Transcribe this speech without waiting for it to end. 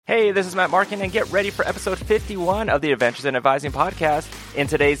Hey, this is Matt Markin, and get ready for episode 51 of the Adventures in Advising podcast. In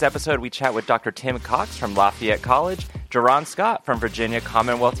today's episode, we chat with Dr. Tim Cox from Lafayette College, Jerron Scott from Virginia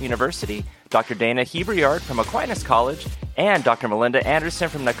Commonwealth University, Dr. Dana Hebrard from Aquinas College, and Dr. Melinda Anderson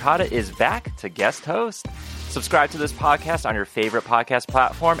from NACADA is back to guest host. Subscribe to this podcast on your favorite podcast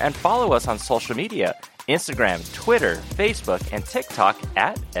platform and follow us on social media, Instagram, Twitter, Facebook, and TikTok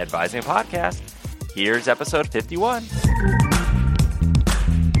at Advising Podcast. Here's episode 51.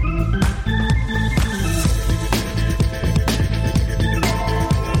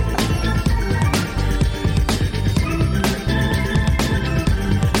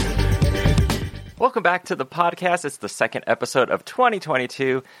 Welcome back to the podcast. It's the second episode of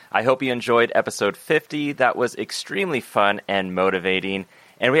 2022. I hope you enjoyed episode 50. That was extremely fun and motivating.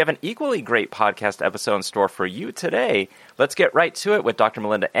 And we have an equally great podcast episode in store for you today. Let's get right to it with Dr.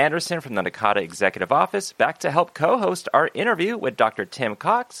 Melinda Anderson from the NACADA Executive Office, back to help co-host our interview with Dr. Tim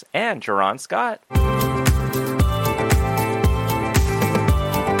Cox and Jerron Scott.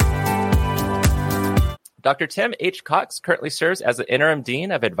 Dr. Tim H. Cox currently serves as the Interim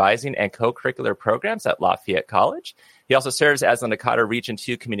Dean of Advising and Co-Curricular Programs at Lafayette College. He also serves as the NACADA Region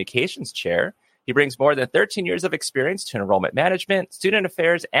 2 Communications Chair. He brings more than 13 years of experience to enrollment management, student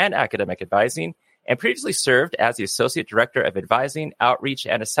affairs, and academic advising, and previously served as the Associate Director of Advising, Outreach,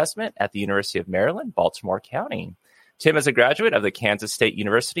 and Assessment at the University of Maryland, Baltimore County. Tim is a graduate of the Kansas State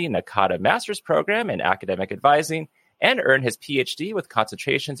University NACADA Master's Program in Academic Advising and earned his PhD with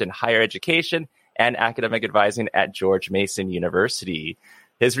concentrations in higher education and academic advising at George Mason University.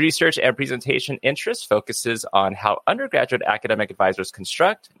 His research and presentation interest focuses on how undergraduate academic advisors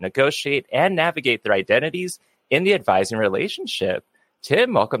construct, negotiate, and navigate their identities in the advising relationship.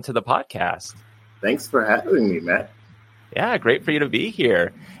 Tim, welcome to the podcast. Thanks for having me, Matt. Yeah, great for you to be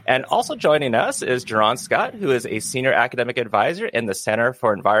here. And also joining us is Jerron Scott, who is a senior academic advisor in the Center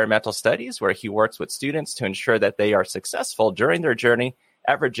for Environmental Studies, where he works with students to ensure that they are successful during their journey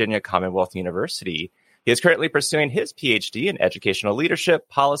at Virginia Commonwealth University. He is currently pursuing his PhD in Educational Leadership,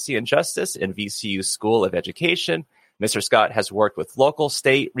 Policy, and Justice in VCU School of Education. Mr. Scott has worked with local,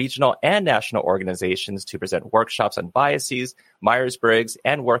 state, regional, and national organizations to present workshops on biases, Myers-Briggs,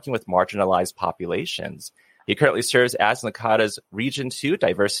 and working with marginalized populations. He currently serves as NACADA's Region 2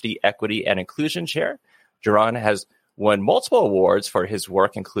 Diversity, Equity, and Inclusion Chair. Jerron has won multiple awards for his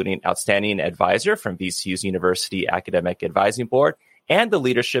work, including Outstanding Advisor from VCU's University Academic Advising Board and the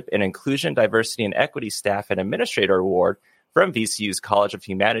Leadership in Inclusion, Diversity, and Equity Staff and Administrator Award from VCU's College of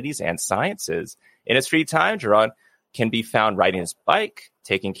Humanities and Sciences. In his free time, Jerron can be found riding his bike,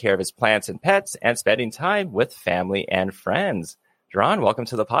 taking care of his plants and pets, and spending time with family and friends. Jerron, welcome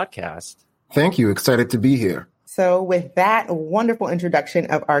to the podcast. Thank you. Excited to be here. So with that wonderful introduction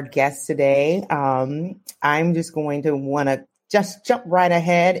of our guest today, I'm just going to want to just jump right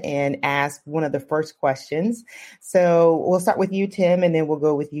ahead and ask one of the first questions. So we'll start with you, Tim, and then we'll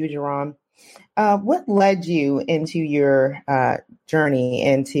go with you, Jerron. What led you into your journey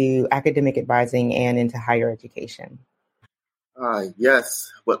into academic advising and into higher education? Yes,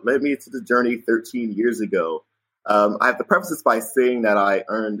 what led me to the journey 13 years ago. I have to preface this by saying that I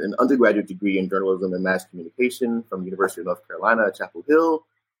earned an undergraduate degree in journalism and mass communication from the University of North Carolina at Chapel Hill,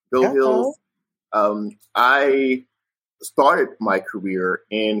 Go Hills. I started my career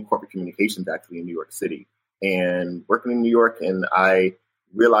in corporate communications, actually, in New York City, and working in New York. And I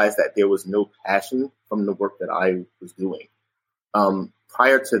realized that there was no passion from the work that I was doing.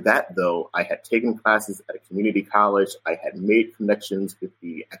 Prior to that, though, I had taken classes at a community college. I had made connections with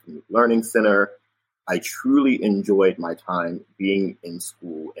the Academic Learning Center. I truly enjoyed my time being in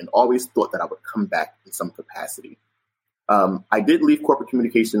school and always thought that I would come back in some capacity. I did leave corporate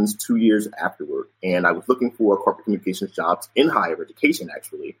communications 2 years afterward, and I was looking for corporate communications jobs in higher education,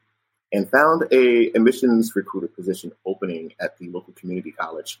 actually, and found a admissions recruiter position opening at the local community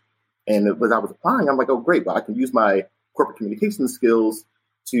college. And as I was applying, I'm like, oh, great, well, I can use my corporate communications skills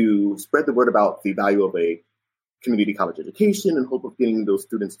to spread the word about the value of a community college education in hope of getting those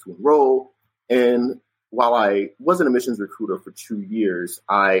students to enroll. And while I was an admissions recruiter for 2 years,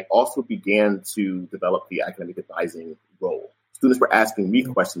 I also began to develop the academic advising role. Students were asking me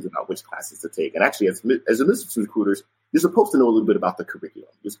questions about which classes to take. And actually, as admissions recruiters, you're supposed to know a little bit about the curriculum.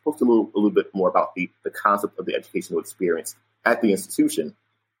 You're supposed to know a little bit more about the concept of the educational experience at the institution.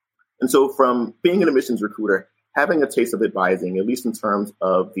 And so from being an admissions recruiter, having a taste of advising, at least in terms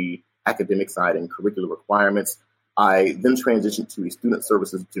of the academic side and curricular requirements, I then transitioned to a student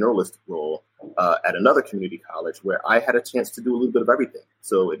services generalist role at another community college where I had a chance to do a little bit of everything.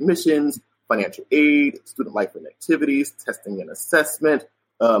 So admissions, financial aid, student life and activities, testing and assessment,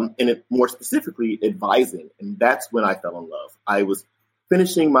 and more specifically, advising. And that's when I fell in love. I was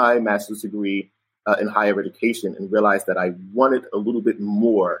finishing my master's degree in higher education and realized that I wanted a little bit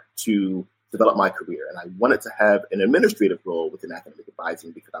more to develop my career. And I wanted to have an administrative role within academic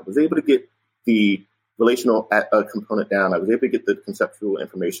advising because I was able to get the relational component down. I was able to get the conceptual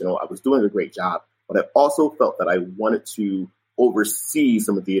informational. I was doing a great job, but I also felt that I wanted to oversee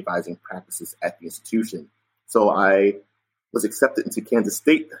some of the advising practices at the institution. So I was accepted into Kansas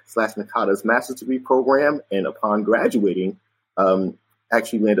State / NACADA's master's degree program. And upon graduating,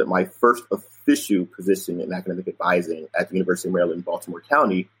 actually landed my first official position in academic advising at the University of Maryland, Baltimore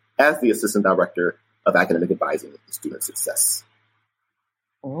County as the Assistant Director of Academic Advising and Student Success.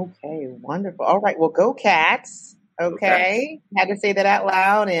 Okay, wonderful. All right, well, go Cats. Okay, had to say that out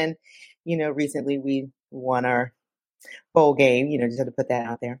loud. And, recently we won our bowl game, just had to put that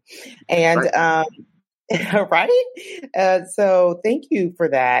out there. And, right. So thank you for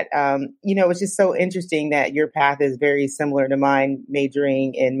that. It's just so interesting that your path is very similar to mine,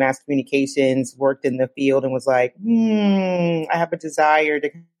 majoring in mass communications, worked in the field and was like, I have a desire to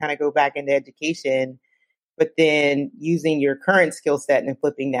kind of go back into education, but then using your current skill set and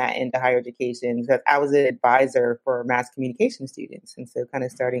flipping that into higher education. Because I was an advisor for mass communication students. And so kind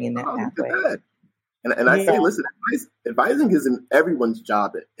of starting in that pathway. And I say, listen, advising isn't everyone's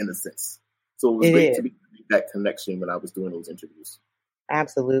job in a sense. So it was great to make that connection when I was doing those interviews.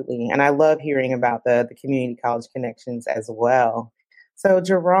 Absolutely. And I love hearing about the community college connections as well. So,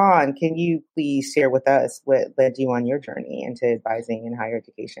 Jerron, can you please share with us what led you on your journey into advising in higher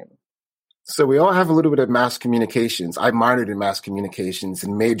education? So we all have a little bit of mass communications. I minored in mass communications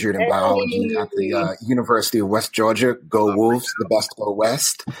and majored in biology at the University of West Georgia. Go Wolves, the best go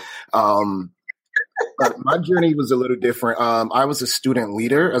West. But my journey was a little different. I was a student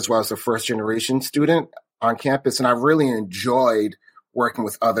leader as well as a first generation student on campus, and I really enjoyed working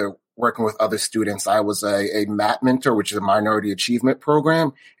with other students. I was a MAT mentor, which is a minority achievement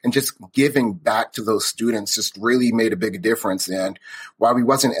program, and just giving back to those students just really made a big difference. And while we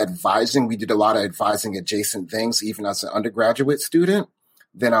wasn't advising, we did a lot of advising adjacent things, even as an undergraduate student.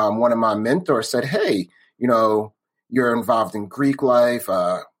 Then one of my mentors said, hey, you're involved in Greek life,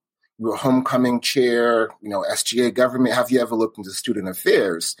 you're a homecoming chair, SGA government. Have you ever looked into student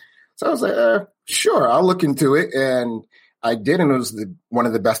affairs? So I was like, sure, I'll look into it. And I did, and it was one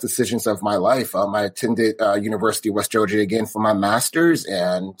of the best decisions of my life. I attended University of West Georgia again for my master's,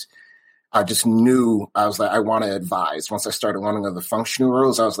 and I just knew, I was like, I want to advise. Once I started learning of the functional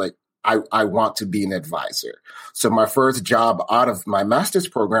roles, I was like, I want to be an advisor. So my first job out of my master's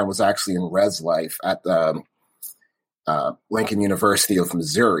program was actually in Res Life at the Lincoln University of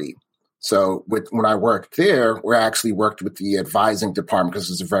Missouri. So when I worked there, we actually worked with the advising department because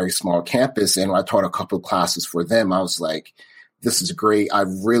it was a very small campus, and I taught a couple of classes for them. I was like, this is great. I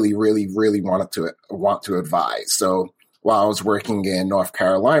really, really, really want to advise. So while I was working in North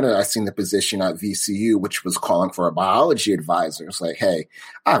Carolina, I seen the position at VCU, which was calling for a biology advisor. It's like, hey,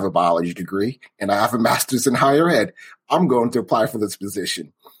 I have a biology degree and I have a master's in higher ed. I'm going to apply for this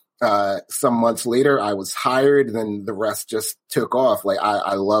position. Some months later, I was hired, and then the rest just took off. Like,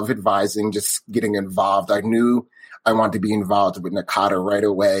 I love advising, just getting involved. I knew I wanted to be involved with NACADA right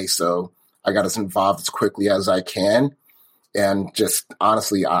away, so I got as involved as quickly as I can. And just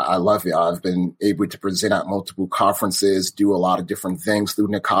honestly, I love it. I've been able to present at multiple conferences, do a lot of different things through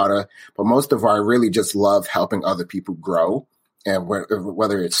NACADA, but most of all, I really just love helping other people grow. And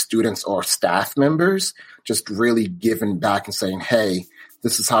whether it's students or staff members, just really giving back and saying, hey,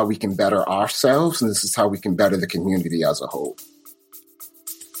 this is how we can better ourselves, and this is how we can better the community as a whole.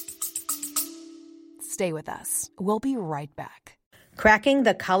 Stay with us. We'll be right back. Cracking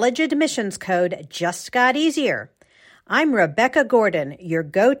the college admissions code just got easier. I'm Rebecca Gordon, your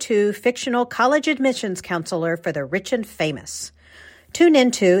go-to fictional college admissions counselor for the rich and famous. Tune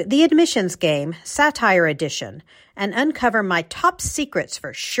into The Admissions Game, Satire Edition, and uncover my top secrets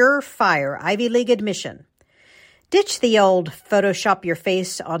for surefire Ivy League admission. Ditch the old Photoshop your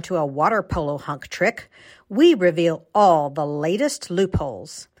face onto a water polo hunk trick. We reveal all the latest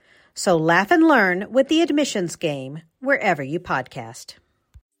loopholes. So laugh and learn with The Admissions Game, wherever you podcast.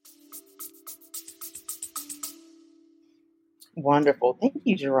 Wonderful. Thank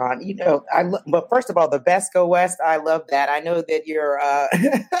you, Jerron. But first of all, the best go West. I love that. I know that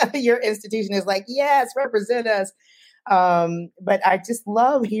your institution is like, yes, represent us. But I just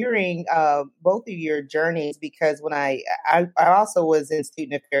love hearing both of your journeys, because when I also was in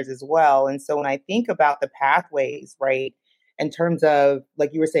student affairs as well. And so when I think about the pathways, right, in terms of,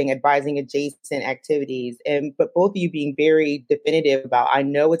 like you were saying, advising adjacent activities, but both of you being very definitive about, I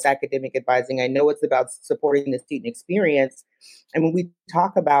know it's academic advising, I know it's about supporting the student experience. And when we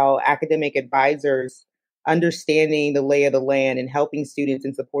talk about academic advisors understanding the lay of the land and helping students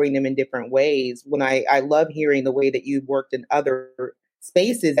and supporting them in different ways. When I love hearing the way that you've worked in other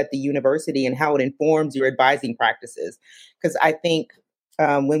spaces at the university and how it informs your advising practices. Because I think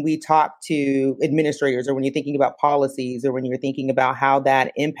when we talk to administrators, or when you're thinking about policies, or when you're thinking about how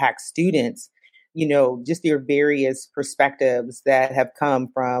that impacts students, just your various perspectives that have come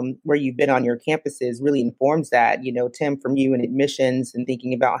from where you've been on your campuses really informs that. Tim, from you in admissions and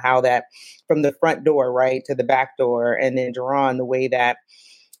thinking about how that from the front door, right, to the back door. And then Jerron, the way that,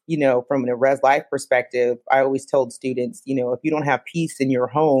 from a res life perspective, I always told students, if you don't have peace in your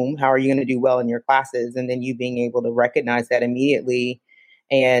home, how are you going to do well in your classes? And then you being able to recognize that immediately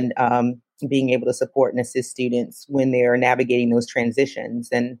and being able to support and assist students when they're navigating those transitions.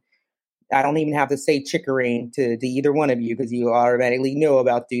 And I don't even have to say Chickering to either one of you, because you automatically know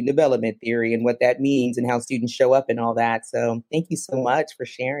about student development theory and what that means and how students show up and all that. So thank you so much for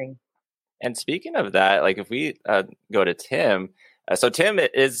sharing. And speaking of that, like if we go to Tim, so Tim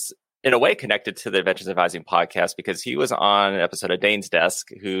is in a way connected to the Adventures Advising podcast because he was on an episode of Dane's Desk,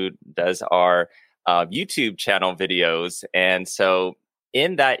 who does our YouTube channel videos. And so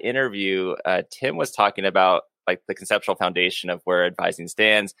in that interview, Tim was talking about like the conceptual foundation of where advising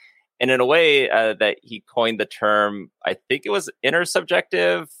stands. And in a way that he coined the term, I think it was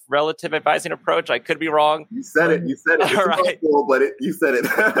intersubjective relative advising approach. I could be wrong. You said it. It's all right. Cool, but you said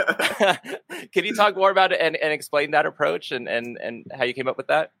it. Can you talk more about it and explain that approach and how you came up with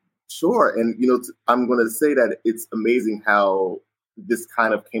that? Sure. And, I'm going to say that it's amazing how this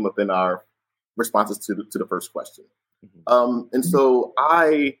kind of came up in our responses to the first question. Mm-hmm. And so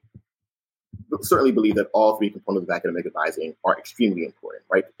I certainly believe that all three components of academic advising are extremely important,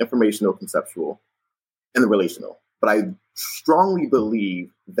 right? Informational, conceptual, and the relational. But I strongly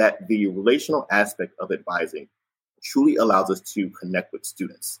believe that the relational aspect of advising truly allows us to connect with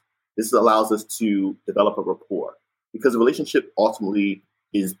students. This allows us to develop a rapport, because a relationship ultimately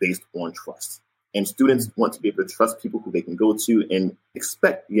is based on trust. And students want to be able to trust people who they can go to and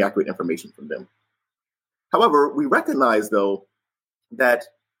expect the accurate information from them. However, we recognize, though, that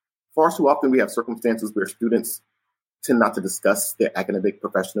far too often we have circumstances where students tend not to discuss their academic,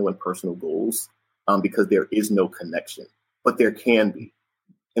 professional, and personal goals because there is no connection, but there can be.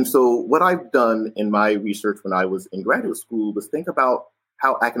 And so what I've done in my research when I was in graduate school was think about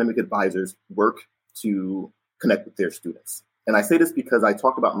how academic advisors work to connect with their students. And I say this because I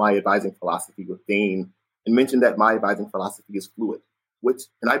talk about my advising philosophy with Dane and mentioned that my advising philosophy is fluid,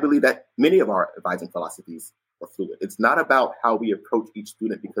 and I believe that many of our advising philosophies are fluid. It's not about how we approach each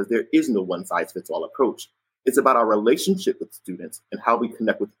student, because there is no one-size-fits-all approach. It's about our relationship with students and how we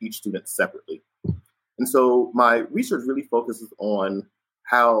connect with each student separately. And so my research really focuses on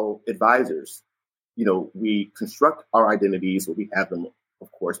how advisors, we construct our identities, or we have them,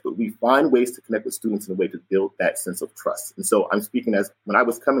 of course, but we find ways to connect with students in a way to build that sense of trust. And so I'm speaking as when I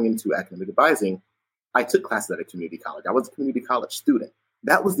was coming into academic advising, I took classes at a community college. I was a community college student.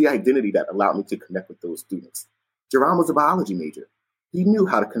 That was the identity that allowed me to connect with those students. Jerron was a biology major. He knew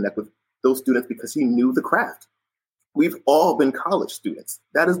how to connect with those students because he knew the craft. We've all been college students.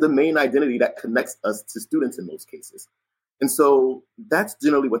 That is the main identity that connects us to students in most cases. And so that's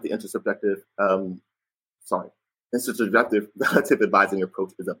generally what the intersubjective relative advising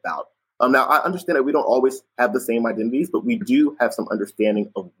approach is about. Now, I understand that we don't always have the same identities, but we do have some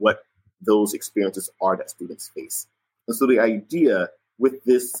understanding of what those experiences are that students face. And so the idea with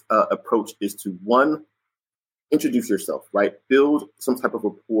this approach is to, one, introduce yourself, right? Build some type of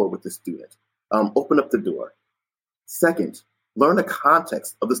rapport with the student. Open up the door. Second, learn the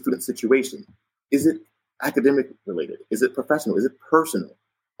context of the student situation. Is it academic related? Is it professional? Is it personal?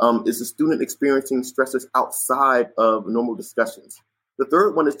 Is the student experiencing stressors outside of normal discussions? The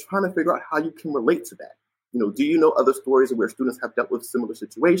third one is trying to figure out how you can relate to that. Do you know other stories where students have dealt with similar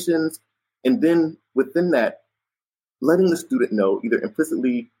situations? And then within that, letting the student know either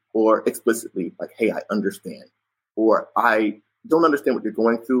implicitly or explicitly, like, hey, I understand, or I don't understand what you're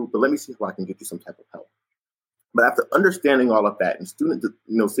going through, but let me see how I can get you some type of help. But after understanding all of that and students,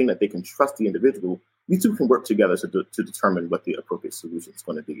 seeing that they can trust the individual, you two can work together to determine what the appropriate solution is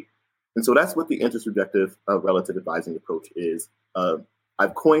going to be. And so that's what the intersubjective relative advising approach is.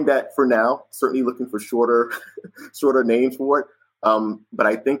 I've coined that for now, certainly looking for shorter names for it. But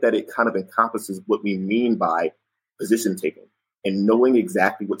I think that it kind of encompasses what we mean by position taking and knowing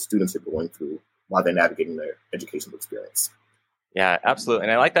exactly what students are going through while they're navigating their educational experience. Yeah, absolutely.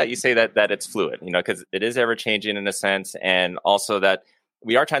 And I like that you say that it's fluid, because it is ever changing in a sense. And also that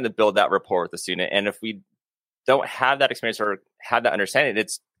we are trying to build that rapport with the student. And if we don't have that experience or have that understanding,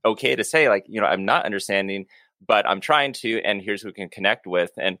 it's okay to say, like, I'm not understanding, but I'm trying to, and here's who we can connect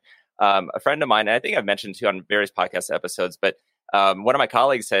with. And a friend of mine, and I think I've mentioned too on various podcast episodes, but one of my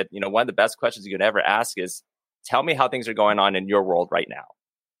colleagues said, one of the best questions you could ever ask is, tell me how things are going on in your world right now.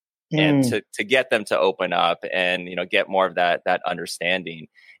 And to get them to open up and, get more of that understanding.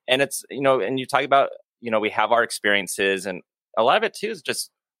 And it's, and you talk about, we have our experiences, and a lot of it too is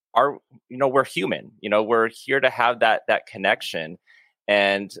just we're human, we're here to have that connection.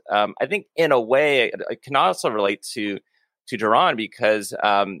 And I think in a way it can also relate to Jaron, because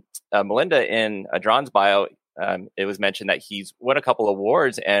Melinda, in Jaron's bio, it was mentioned that he's won a couple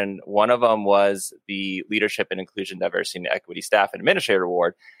awards, and one of them was the Leadership and Inclusion, Diversity and Equity Staff and Administrator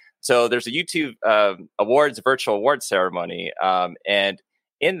Award. So there's a YouTube virtual awards ceremony. And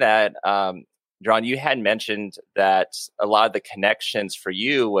in that, Jaron, you had mentioned that a lot of the connections for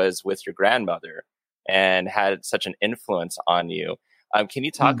you was with your grandmother and had such an influence on you. Can you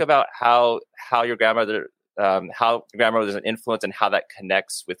talk about how your grandmother, was an influence and how that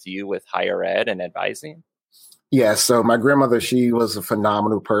connects with you with higher ed and advising? Yeah, so my grandmother, she was a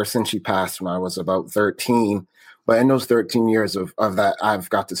phenomenal person. She passed when I was about 13. But in those 13 years of that I've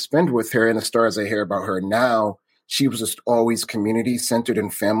got to spend with her, and the stories I hear about her now, she was just always community-centered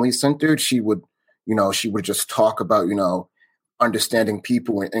and family-centered. She would just talk about, understanding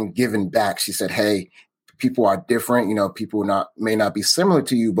people and giving back. She said, hey, people are different. People may not be similar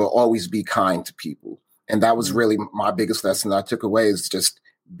to you, but always be kind to people. And that was really my biggest lesson that I took away, is just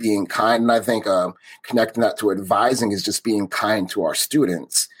being kind. And I think connecting that to advising is just being kind to our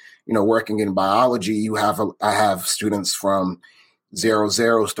students. Working in biology, I have students from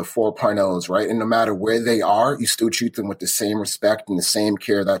 0s to 4.0s, right? And no matter where they are, you still treat them with the same respect and the same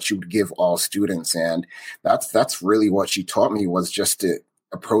care that you would give all students. And that's really what she taught me, was just to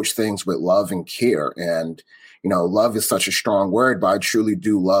approach things with love and care. And, love is such a strong word, but I truly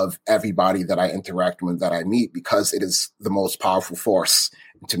do love everybody that I interact with, that I meet, because it is the most powerful force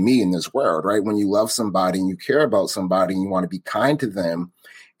to me in this world, right? When you love somebody and you care about somebody and you want to be kind to them,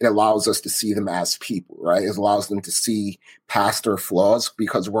 it allows us to see them as people, right? It allows them to see past their flaws,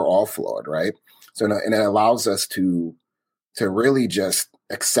 because we're all flawed, right? So, and it allows us to really just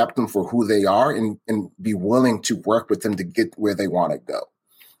accept them for who they are and be willing to work with them to get where they want to go.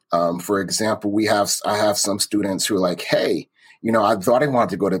 For example, I have some students who are like, hey, I thought I wanted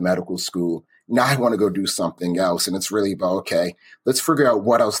to go to medical school. Now I want to go do something else. And it's really about, okay, let's figure out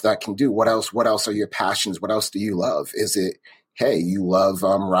what else that can do. What else are your passions? What else do you love? Is it, hey, you love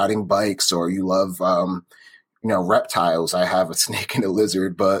riding bikes, or you love, reptiles? I have a snake and a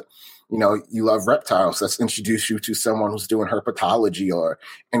lizard, but, you love reptiles. Let's introduce you to someone who's doing herpetology or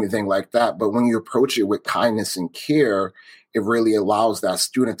anything like that. But when you approach it with kindness and care, it really allows that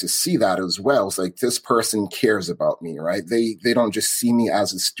student to see that as well. It's like, this person cares about me, right? They don't just see me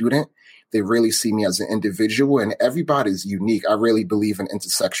as a student. They really see me as an individual, and everybody's unique. I really believe in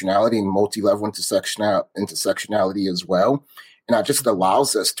intersectionality and multi-level intersectionality as well. And that just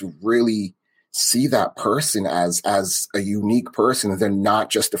allows us to really see that person as a unique person. They're not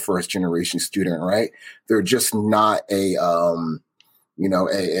just a first generation student, right? They're just not a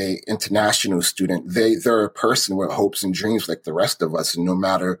international student. They're a person with hopes and dreams like the rest of us. And no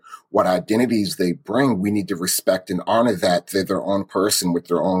matter what identities they bring, we need to respect and honor that they're their own person with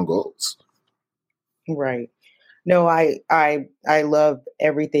their own goals. Right. No, I love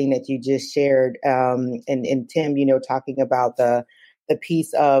everything that you just shared. And Tim, talking about the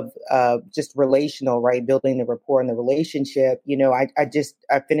piece of just relational, right? Building the rapport and the relationship.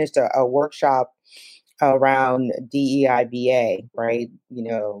 I finished a workshop around DEIBA, right?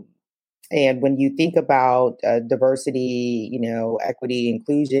 And when you think about diversity, equity,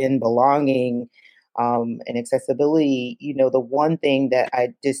 inclusion, belonging, and accessibility, the one thing that I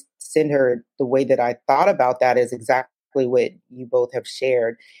just centered the way that I thought about that is exactly what you both have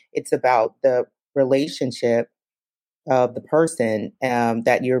shared. It's about the relationship of the person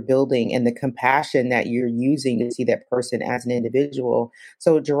that you're building and the compassion that you're using to see that person as an individual.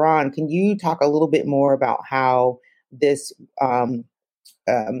 So, Jaron, can you talk a little bit more about how this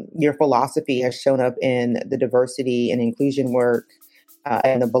your philosophy has shown up in the diversity and inclusion work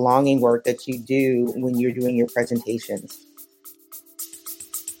and the belonging work that you do when you're doing your presentations?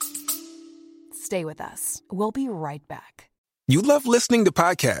 Stay with us. We'll be right back. You love listening to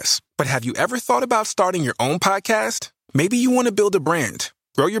podcasts, but have you ever thought about starting your own podcast? Maybe you want to build a brand,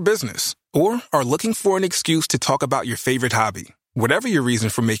 grow your business, or are looking for an excuse to talk about your favorite hobby. Whatever your reason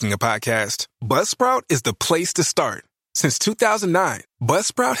for making a podcast, Buzzsprout is the place to start. Since 2009,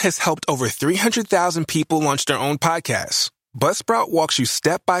 Buzzsprout has helped over 300,000 people launch their own podcasts. Buzzsprout walks you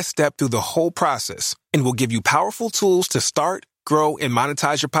step by step through the whole process and will give you powerful tools to start, grow, and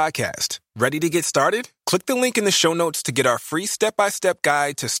monetize your podcast. Ready to get started? Click the link in the show notes to get our free step-by-step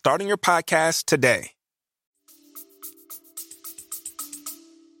guide to starting your podcast today.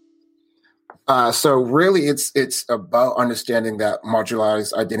 So really, it's about understanding that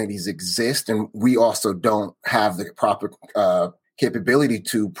marginalized identities exist, and we also don't have the proper capability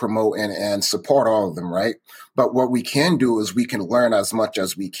to promote and support all of them, right? But what we can do is we can learn as much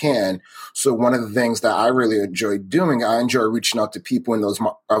as we can. So one of the things that I really enjoy doing, I enjoy reaching out to people in those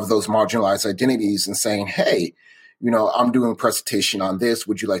marginalized identities and saying, hey, I'm doing a presentation on this.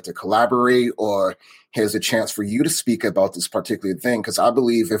 Would you like to collaborate? Or here's a chance for you to speak about this particular thing. Because I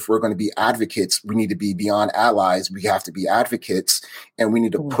believe if we're going to be advocates, we need to be beyond allies. We have to be advocates, and we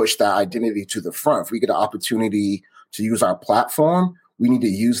need to push that identity to the front. If we get an opportunity to use our platform, we need to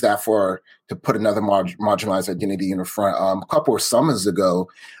use that to put another marginalized identity in the front. A couple of summers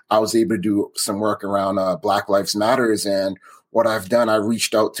ago, I was able to do some work around Black Lives Matters, and what I've done, I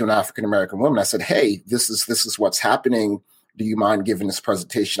reached out to an African-American woman. I said, hey, this is what's happening. Do you mind giving this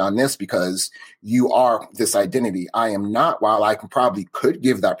presentation on this? Because you are this identity. I am not. While I could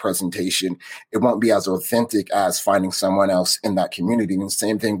give that presentation, it won't be as authentic as finding someone else in that community. And the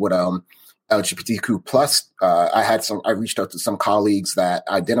same thing with LGBTQ plus. I reached out to some colleagues that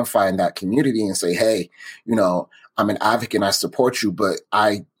identify in that community and say, hey, I'm an advocate and I support you, but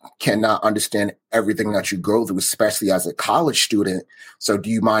I cannot understand everything that you go through, especially as a college student. So do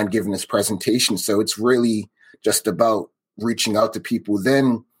you mind giving this presentation? So it's really just about reaching out to people.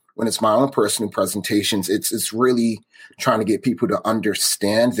 Then when it's my own personal presentations, it's really trying to get people to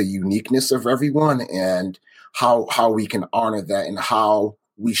understand the uniqueness of everyone and how we can honor that and how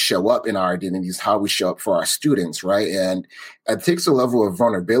we show up in our identities, how we show up for our students, right? And it takes a level of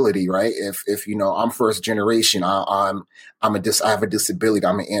vulnerability, right? If I'm first generation, I have a disability,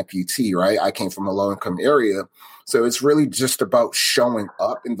 I'm an amputee, right? I came from a low income area. So it's really just about showing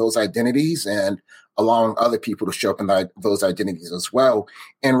up in those identities and allowing other people to show up in those identities as well,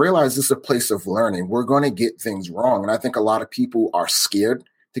 and realize this is a place of learning. We're going to get things wrong. And I think a lot of people are scared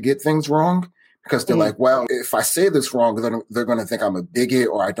to get things wrong, because they're like, well, if I say this wrong, then they're going to think I'm a bigot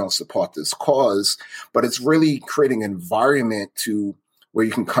or I don't support this cause. But it's really creating an environment where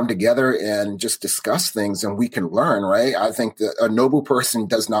you can come together and just discuss things and we can learn, right? I think that a noble person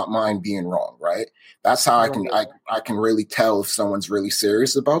does not mind being wrong, right? That's how I can really tell if someone's really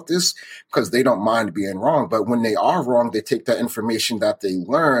serious about this, because they don't mind being wrong. But when they are wrong, they take that information that they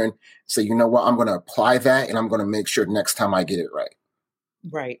learn, say, you know what, I'm going to apply that and I'm going to make sure next time I get it right.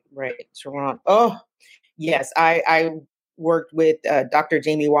 Right. Sharon. Oh, yes. I worked with Dr.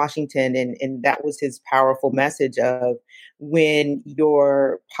 Jamie Washington, and that was his powerful message of, when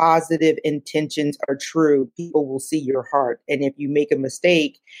your positive intentions are true, people will see your heart. And if you make a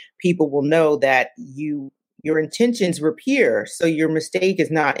mistake, people will know that your intentions were pure. So your mistake is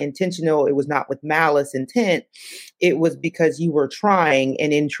not intentional. It was not with malice intent. It was because you were trying,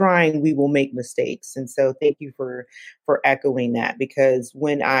 and in trying, we will make mistakes. And so thank you for echoing that, because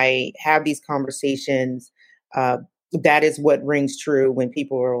when I have these conversations, that is what rings true when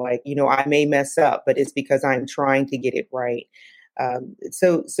people are like, I may mess up, but it's because I'm trying to get it right.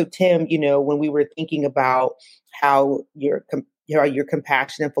 So Tim, when we were thinking about how your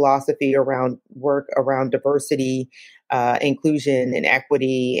compassionate philosophy around work around diversity, inclusion and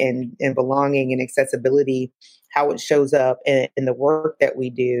equity and belonging and accessibility, how it shows up in the work that we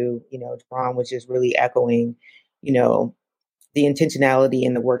do, Ron was just really echoing, the intentionality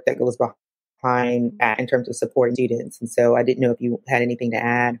and the work that goes behind that in terms of supporting students. And so I didn't know if you had anything to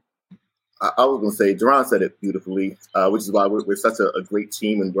add. I was going to say, Jerron said it beautifully, which is why we're such a great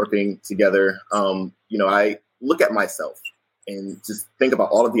team and working together. I look at myself and just think about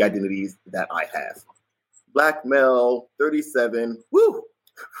all of the identities that I have. Black male, 37,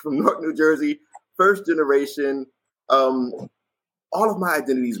 from Newark, New Jersey, first generation. All of my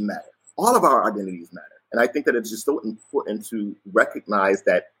identities matter. All of our identities matter. And I think that it's just so important to recognize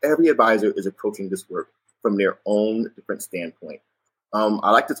that every advisor is approaching this work from their own different standpoint.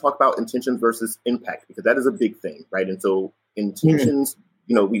 I like to talk about intentions versus impact, because that is a big thing, right? And so intentions,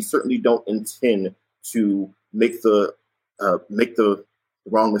 we certainly don't intend to make the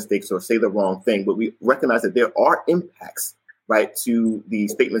wrong mistakes or say the wrong thing, but we recognize that there are impacts, right, to the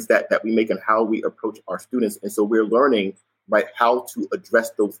statements that we make and how we approach our students. And so we're learning, right, how to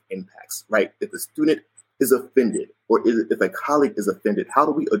address those impacts, right? If a student is offended, or if a colleague is offended, how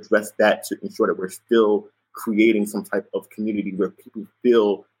do we address that to ensure that we're still creating some type of community where people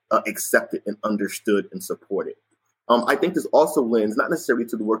feel accepted and understood and supported? I think this also lends not necessarily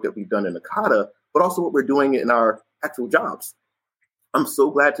to the work that we've done in NACADA, but also what we're doing in our actual jobs. I'm so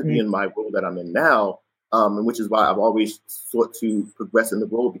glad to be in my role that I'm in now, and which is why I've always sought to progress in the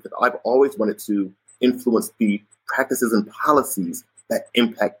role, because I've always wanted to influence the practices and policies that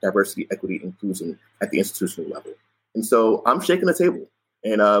impact diversity, equity, inclusion at the institutional level. And so I'm shaking the table,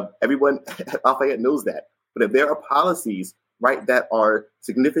 and everyone at Lafayette knows that. But if there are policies, right, that are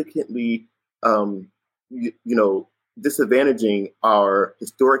significantly, disadvantaging our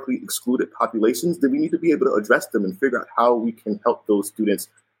historically excluded populations, then we need to be able to address them and figure out how we can help those students,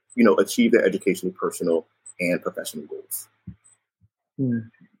 achieve their educational, personal, and professional goals.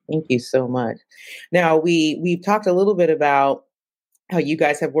 Thank you so much. Now, we've talked a little bit about how you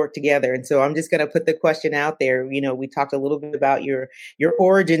guys have worked together. And so I'm just going to put the question out there. We talked a little bit about your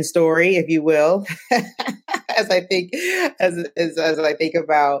origin story, if you will, as I think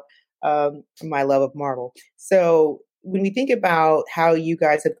about my love of Marvel. So when we think about how you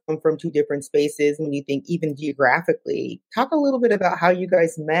guys have come from two different spaces, when you think even geographically, talk a little bit about how you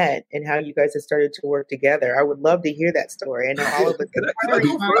guys met and how you guys have started to work together. I would love to hear that story. I know all of us.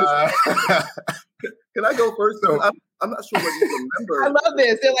 Can I go first? I'm not sure what you remember. I love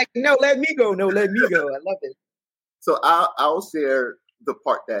this. They're like, no, let me go. No, let me go. I love it. So I'll share the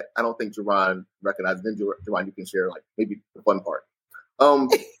part that I don't think Jerron recognized. Then Jerron, you can share like maybe the fun part.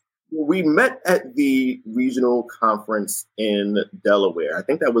 We met at the regional conference in Delaware. I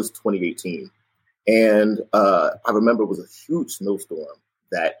think that was 2018. And I remember it was a huge snowstorm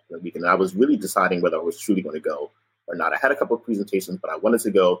that weekend. I was really deciding whether I was truly going to go or not. I had a couple of presentations, but I wanted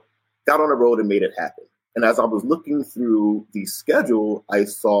to go, got on the road and made it happen. And as I was looking through the schedule, I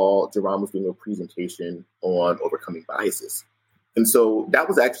saw Jerron was doing a presentation on overcoming biases. And so that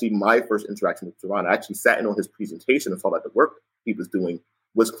was actually my first interaction with Jerron. I actually sat in on his presentation and saw that the work he was doing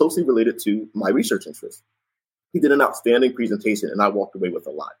was closely related to my research interests. He did an outstanding presentation, and I walked away with a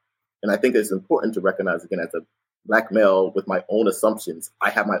lot. And I think it's important to recognize, again, as a Black male with my own assumptions, I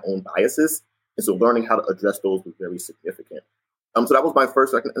have my own biases. And so learning how to address those was very significant. So that was my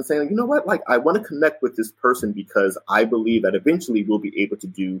first second, and saying, I want to connect with this person because I believe that eventually we'll be able to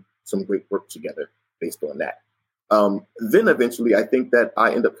do some great work together based on that. Then eventually, I think that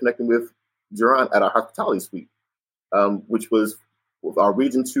I end up connecting with Jerron at our hospitality suite, which was with our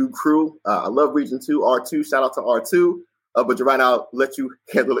Region 2 crew. I love Region 2, R2, shout out to R2. But Jerron, I'll let you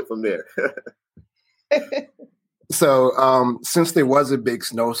handle it from there. So since there was a big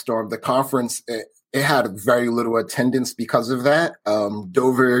snowstorm, the conference, it had very little attendance because of that.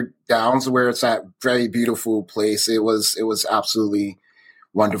 Dover Downs, where it's at, very beautiful place. It was absolutely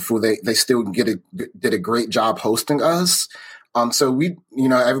wonderful. They still did a great job hosting us. So we,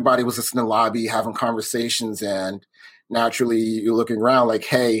 everybody was just in the lobby having conversations, and naturally you're looking around like,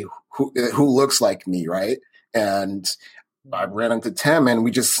 hey, who looks like me, right? And I ran into Tim and we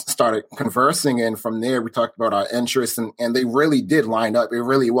just started conversing. And from there, we talked about our interests, and they really did line up. It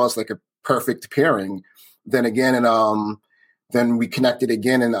really was like a perfect pairing. Then again, and then we connected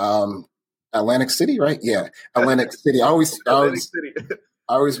again in Atlantic City, right? Yeah, Atlantic City. I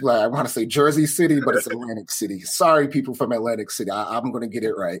always I want to say Jersey City, but it's Atlantic City. Sorry, people from Atlantic City. I'm going to get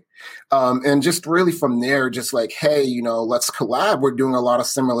it right. And just really from there, just like, hey, let's collab. We're doing a lot of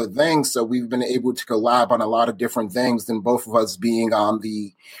similar things. So we've been able to collab on a lot of different things. And both of us being on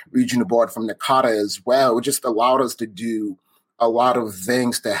the regional board from NACADA as well, it just allowed us to do a lot of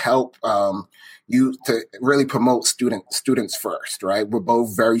things to help you to really promote students first, right? We're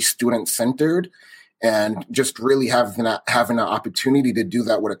both very student-centered. And just really having an opportunity to do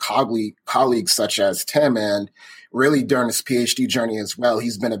that with a colleague such as Tim, and really during his PhD journey as well,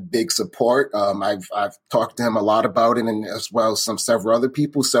 he's been a big support. I've talked to him a lot about it, and as well as several other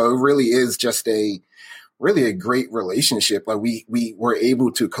people. So it really is just a great relationship. Like we were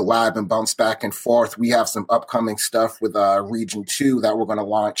able to collab and bounce back and forth. We have some upcoming stuff with Region 2 that we're going to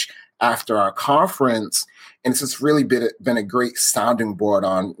launch after our conference. And it's just really been a great sounding board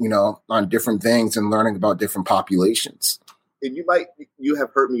on different things and learning about different populations. And you have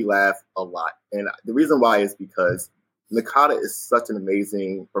heard me laugh a lot. And the reason why is because NACADA is such an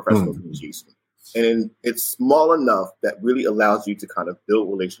amazing professional association. And it's small enough that really allows you to kind of build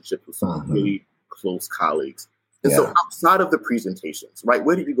relationships with some really close colleagues. And so outside of the presentations, right,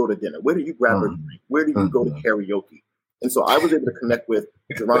 where do you go to dinner? Where do you grab a drink? Where do you go to karaoke? And so I was able to connect with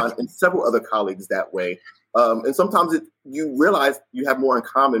Jerron and several other colleagues that way. And sometimes you realize you have more in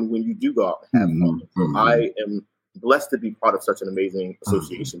common when you do go out and have fun. So I am blessed to be part of such an amazing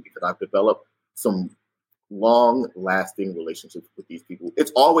association because I've developed some long-lasting relationships with these people.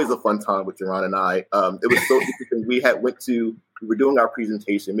 It's always a fun time with Jerron and I. It was so interesting. We were doing our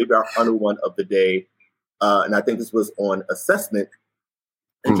presentation, maybe our final one of the day, and I think this was on assessment.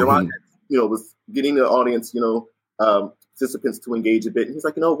 And Jerron, was getting the audience, participants to engage a bit. And he's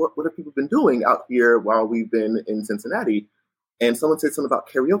like, what have people been doing out here while we've been in Cincinnati? And someone said something about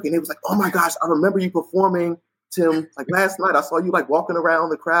karaoke, and it was like, oh my gosh, I remember you performing, Tim. Like last night, I saw you like walking around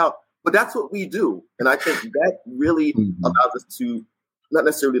the crowd. But that's what we do, and I think that really allows us to not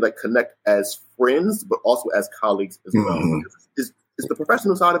necessarily like connect as friends, but also as colleagues as well. It's the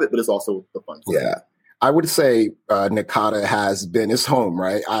professional side of it, but it's also the fun side. Yeah, I would say NACADA has been its home,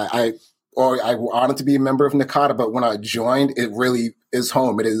 right? I wanted to be a member of NACADA, but when I joined, it really is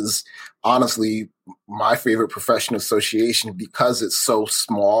home. It is honestly my favorite professional association because it's so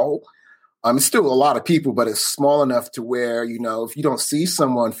small. It's still a lot of people, but it's small enough to where, if you don't see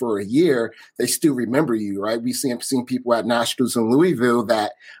someone for a year, they still remember you, right? We've seen people at Nationals in Louisville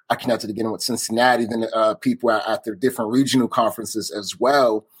that are connected again with Cincinnati, then people at their different regional conferences as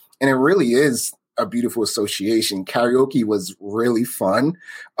well. And it really is a beautiful association. Karaoke was really fun.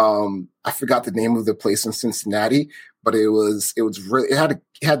 I forgot the name of the place in Cincinnati, but it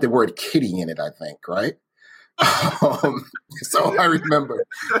had the word kitty in it, I think, right? So I remember,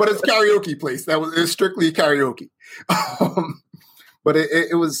 but it's karaoke place. It's strictly karaoke. But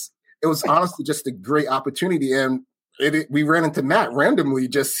it was honestly just a great opportunity. And we ran into Matt randomly.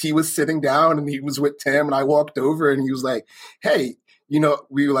 He was sitting down and he was with Tim, and I walked over and he was like, hey,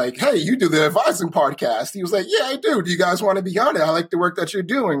 we were like, hey, you do the advising podcast. He was like, yeah, I do. Do you guys want to be on it? I like the work that you're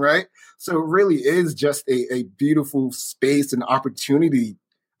doing. Right. So it really is just a beautiful space and opportunity.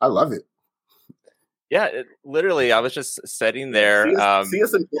 I love it. Yeah, literally, I was just sitting there. See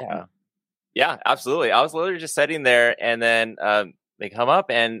us in yeah, absolutely. I was literally just sitting there, and then they come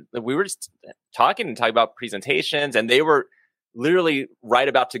up, and we were just talking about presentations, and they were literally right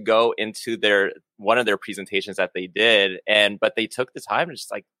about to go into one of their presentations that they did, but they took the time to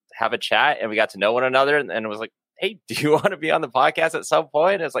just like have a chat, and we got to know one another, and it was like, hey, do you want to be on the podcast at some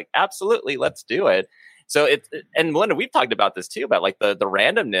point? And it's like, absolutely, let's do it. So and Melinda, we've talked about this too, about like the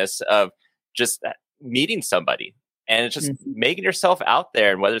randomness of just meeting somebody, and it's just making yourself out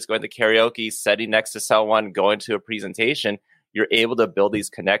there, and whether it's going to karaoke, sitting next to someone, going to a presentation, you're able to build these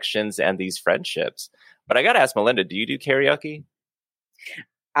connections and these friendships. But I got to ask Melinda, do you do karaoke?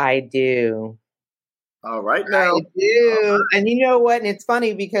 I do. All right now. I do. And you know what? And it's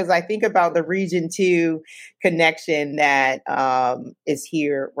funny because I think about the Region 2 connection that is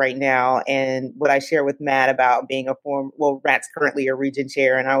here right now. And what I share with Matt about being Matt's currently a Region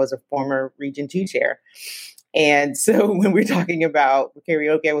chair, and I was a former Region 2 chair. And so when we're talking about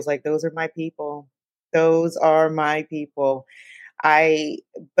karaoke, I was like, those are my people. Those are my people. I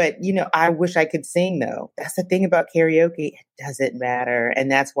wish I could sing though. That's the thing about karaoke. It doesn't matter. And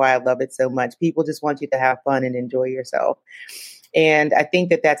that's why I love it so much. People just want you to have fun and enjoy yourself. And I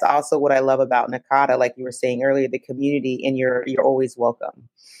think that that's also what I love about NACADA, like you were saying earlier, the community, and you're always welcome.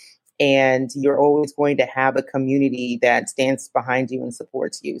 And you're always going to have a community that stands behind you and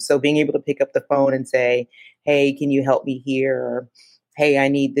supports you. So being able to pick up the phone and say, hey, can you help me here? Or, hey, I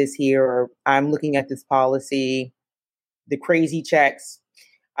need this here. Or I'm looking at this policy. The crazy checks.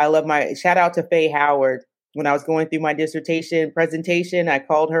 I love shout out to Faye Howard. When I was going through my dissertation presentation, I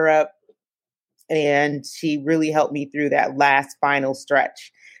called her up and she really helped me through that last final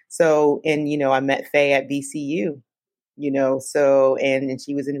stretch. So, and, I met Faye at VCU, and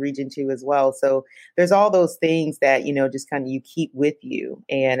she was in Region 2 as well. So there's all those things that, just kind of you keep with you.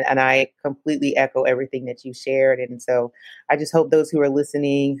 And I completely echo everything that you shared. And so I just hope those who are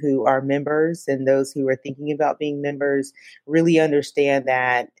listening, who are members, and those who are thinking about being members really understand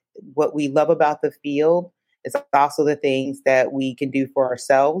that what we love about the field is also the things that we can do for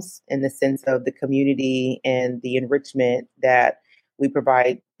ourselves in the sense of the community and the enrichment that we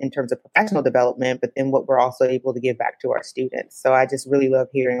provide in terms of professional development, but then what we're also able to give back to our students. So I just really love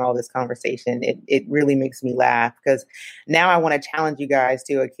hearing all this conversation. It really makes me laugh because now I want to challenge you guys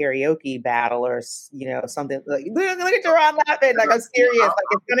to a karaoke battle or, something like, look at Jerron laughing. Like, I'm serious. Like,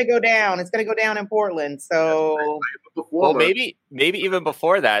 it's going to go down. It's going to go down in Portland. So, well, maybe even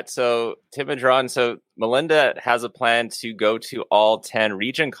before that. So Tim and Jerron, so Melinda has a plan to go to all 10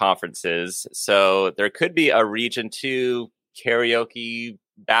 region conferences. So there could be a Region 2 karaoke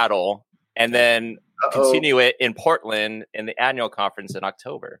battle and then continue it in Portland in the annual conference in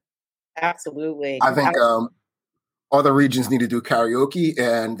October. Absolutely. I think all the regions need to do karaoke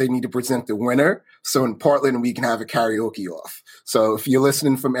and they need to present the winner. So in Portland, we can have a karaoke off. So if you're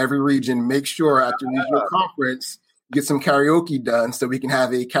listening from every region, make sure at the regional conference, get some karaoke done so we can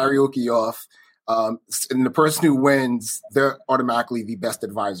have a karaoke off. And the person who wins, they're automatically the best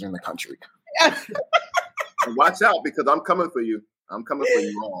advisor in the country. Watch out because I'm coming for you. I'm coming for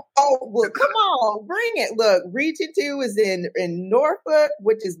you all. Oh, well, come on, bring it. Look, Region 2 is in Norfolk,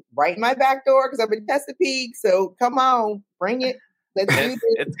 which is right in my back door because I'm in Chesapeake. So come on, bring it. Let's do this.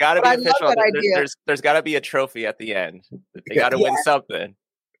 It's got to be official. There's got to be a trophy at the end. They got to win something.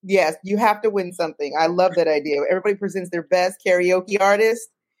 Yes, you have to win something. I love that idea. Everybody presents their best karaoke artist.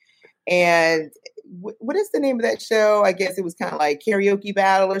 And what is the name of that show? I guess it was kind of like Karaoke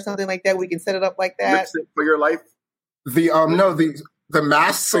Battle or something like that. We can set it up like that. Lip Sync for Your Life. The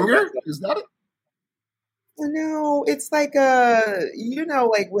Masked Singer, is that it? No, it's like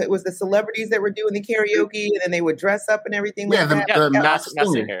like what was the celebrities that were doing the karaoke and then they would dress up and everything like that. The Masked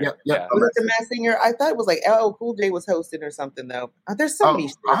Singer. Yeah. Was it the Masked Singer? I thought it was like LL Cool J was hosting or something though. There's so many.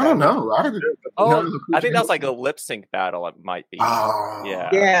 I don't know. I think that's like a lip sync battle. It might be. Oh. Yeah.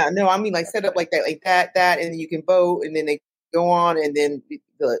 Yeah. No, I mean like set up like that, and then you can vote, and then they go on, and then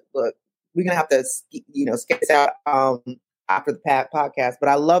look, we're gonna have to sketch out after the podcast. But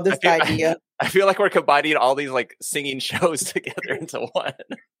I love this idea. I feel like we're combining all these like singing shows together into one.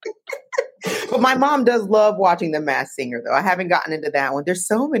 But my mom does love watching The Masked Singer, though. I haven't gotten into that one. There's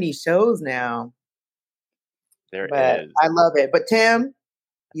so many shows now. There is. I love it. But Tim,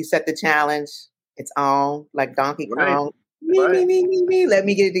 you set the challenge. It's on, like Donkey Kong. Me. Let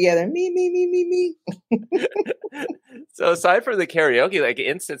me get it together. Me. So aside from the karaoke, like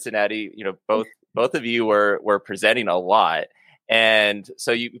in Cincinnati, both of you were presenting a lot. And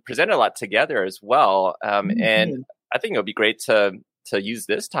so you presented a lot together as well. And I think it would be great to use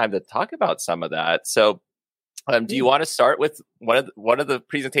this time to talk about some of that. So do you want to start with one of the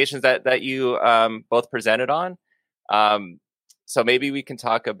presentations that you both presented on? So maybe we can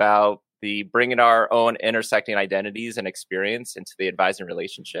talk about the bringing our own intersecting identities and experience into the advising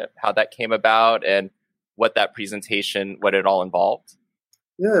relationship, how that came about and what that presentation, what it all involved.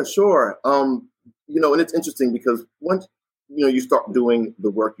 Yeah, sure. And it's interesting because once you start doing the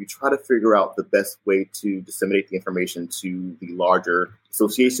work, you try to figure out the best way to disseminate the information to the larger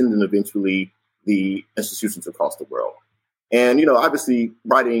associations and eventually the institutions across the world. And, obviously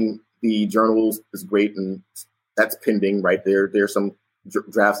writing the journals is great and that's pending, right? There's some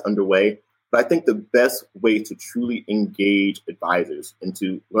drafts underway. But I think the best way to truly engage advisors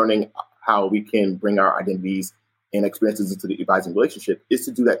into learning how we can bring our identities and experiences into the advising relationship is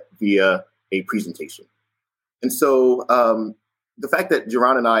to do that via a presentation. And so the fact that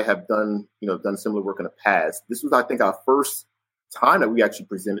Jerron and I have done similar work in the past, this was, I think, our first time that we actually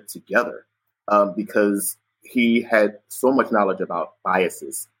presented together because he had so much knowledge about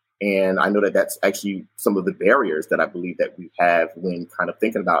biases. And I know that that's actually some of the barriers that I believe that we have when kind of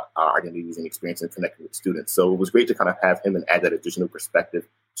thinking about our identities and experience and connecting with students. So it was great to kind of have him and add that additional perspective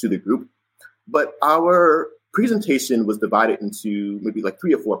to the group. But our presentation was divided into maybe like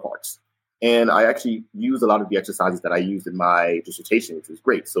 3 or 4 parts. And I actually used a lot of the exercises that I used in my dissertation, which was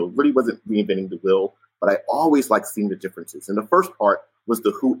great. So it really wasn't reinventing the wheel, but I always liked seeing the differences. And the first part was the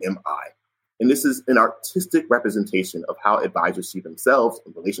who am I? And this is an artistic representation of how advisors see themselves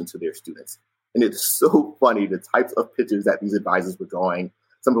in relation to their students. And it's so funny, the types of pictures that these advisors were drawing.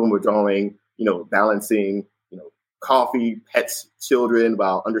 Some of them were drawing, balancing, coffee, pets, children,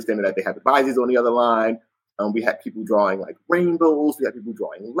 while understanding that they have advisors on the other line. We had people drawing like rainbows. We had people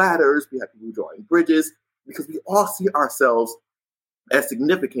drawing ladders. We had people drawing bridges because we all see ourselves as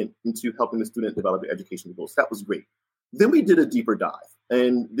significant into helping the student develop their educational goals. That was great. Then we did a deeper dive.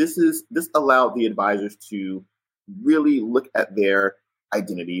 And this allowed the advisors to really look at their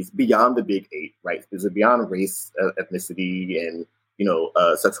identities beyond the big 8, right? Because they're beyond race, ethnicity, and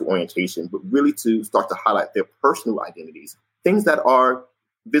sexual orientation, but really to start to highlight their personal identities, things that are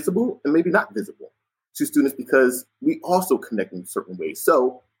visible and maybe not visible to students because we also connect in certain ways.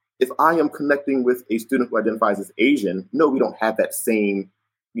 So if I am connecting with a student who identifies as Asian, no, we don't have that same,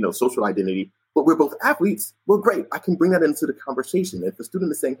 social identity, but we're both athletes. Well, great. I can bring that into the conversation. If the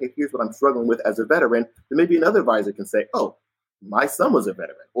student is saying, hey, here's what I'm struggling with as a veteran, then maybe another advisor can say, oh, my son was a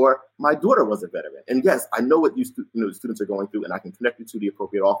veteran or my daughter was a veteran. And yes, I know what students are going through and I can connect you to the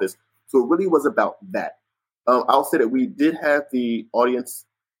appropriate office. So it really was about that. I'll say that we did have the audience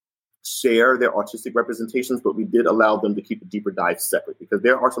share their artistic representations, but we did allow them to keep a deeper dive separate because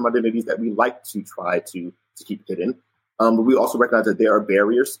there are some identities that we like to try to keep hidden. But we also recognize that there are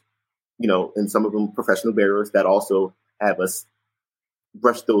barriers, and some of them professional barriers that also have us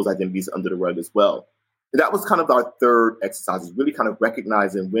brush those identities under the rug as well. And that was kind of our third exercise, is really kind of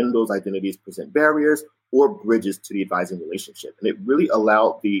recognizing when those identities present barriers or bridges to the advising relationship. And it really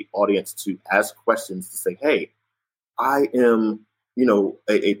allowed the audience to ask questions to say, hey, I am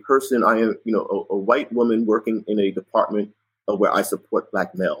a person, I am, a white woman working in a department where I support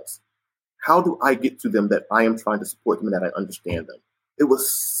Black males. how do I get to them that I am trying to support them and that I understand them? It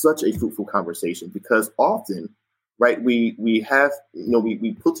was such a fruitful conversation because often, right, we have,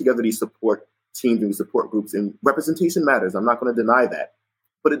 we put together these support teams and these support groups, and representation matters. I'm not going to deny that.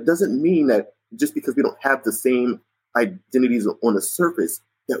 But it doesn't mean that just because we don't have the same identities on the surface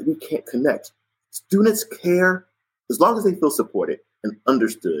that we can't connect. Students care. As long as they feel supported and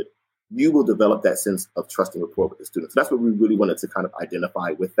understood, you will develop that sense of trust and rapport with the students. So that's what we really wanted to kind of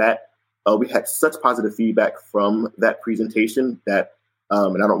identify with that. We had such positive feedback from that presentation that,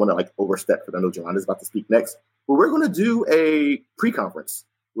 and I don't want to overstep because I know Joanna is about to speak next, but we're going to do a pre-conference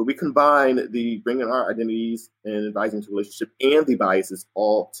where we combine the bringing our identities and advising to relationship and the biases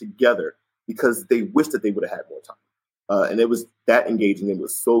all together because they wish that they would have had more time. And it was that engaging. It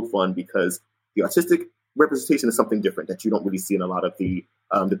was so fun because the artistic representation is something different that you don't really see in a lot of the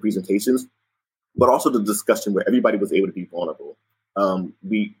presentations, but also the discussion where everybody was able to be vulnerable.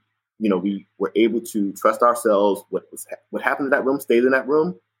 We were able to trust ourselves. What happened in that room stayed in that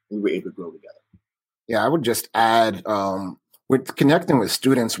room, and we were able to grow together. Yeah, I would just add, with connecting with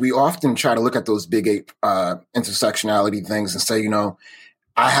students, we often try to look at those big eight intersectionality things and say,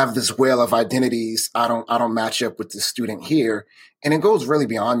 I have this whale of identities. I don't match up with the student here. And it goes really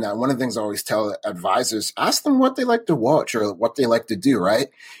beyond that. One of the things I always tell advisors, ask them what they like to watch or what they like to do, right?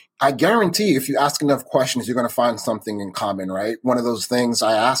 I guarantee if you ask enough questions, you're going to find something in common, right? One of those things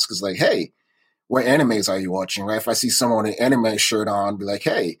I ask is like, hey, what animes are you watching, right? If I see someone with an anime shirt on, be like,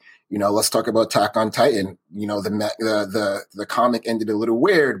 hey, let's talk about Attack on Titan. The comic ended a little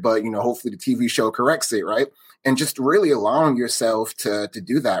weird, but, hopefully the TV show corrects it, right? And just really allowing yourself to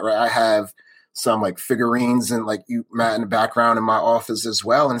do that, right? I have some figurines and you, Matt, in the background in my office as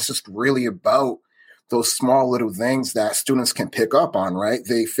well. And it's just really about those small little things that students can pick up on, right?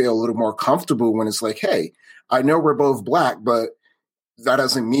 They feel a little more comfortable when it's like, hey, I know we're both Black, but that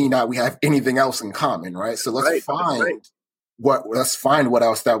doesn't mean that we have anything else in common, right? So let's find what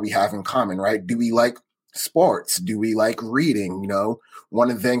else that we have in common, right? Do we like sports? Do we like reading?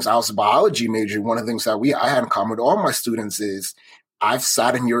 One of the things, I was a biology major. One of the things that I had in common with all my students is I've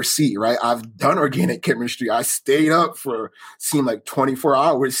sat in your seat, right? I've done organic chemistry. I stayed up for seemed like 24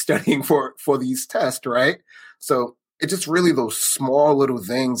 hours studying for these tests, right? So it's just really those small little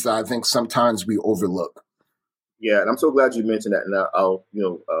things that I think sometimes we overlook. Yeah, and I'm so glad you mentioned that, and I'll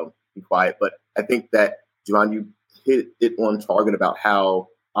be quiet. But I think that, John, you hit it on target about how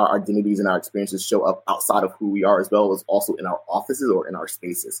our identities and our experiences show up outside of who we are, as well as also in our offices or in our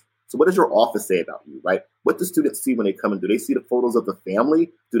spaces. So what does your office say about you, right? What do students see when they come in? Do they see the photos of the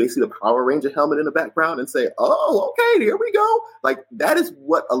family? Do they see the Power Ranger helmet in the background and say, oh, okay, here we go? That is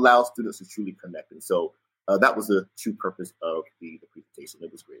what allows students to truly connect. And so that was the true purpose of the presentation.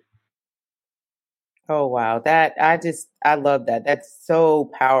 It was great. Oh, wow. I love that. That's so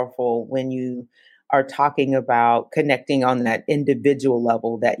powerful when you are talking about connecting on that individual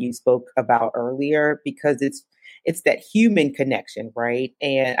level that you spoke about earlier, because it's that human connection, right?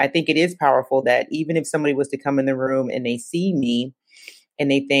 And I think it is powerful that even if somebody was to come in the room and they see me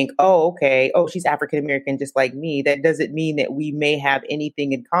and they think, oh, okay, oh, she's African-American just like me, that doesn't mean that we may have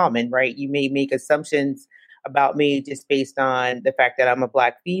anything in common, right? You may make assumptions about me just based on the fact that I'm a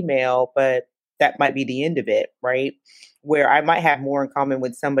Black female, but that might be the end of it, right? Where I might have more in common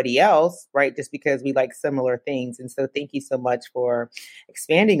with somebody else, right? Just because we like similar things. And so thank you so much for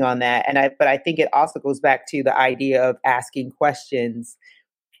expanding on that. But I think it also goes back to the idea of asking questions,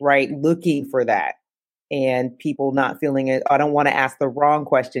 right? Looking for that, and people not feeling it. I don't want to ask the wrong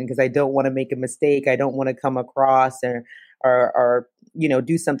question because I don't want to make a mistake. I don't want to come across or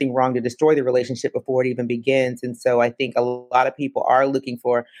do something wrong to destroy the relationship before it even begins. And so I think a lot of people are looking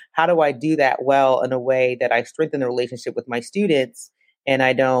for, how do I do that well in a way that I strengthen the relationship with my students and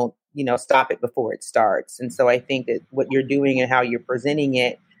I don't, stop it before it starts. And so I think that what you're doing and how you're presenting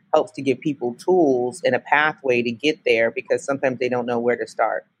it helps to give people tools and a pathway to get there, because sometimes they don't know where to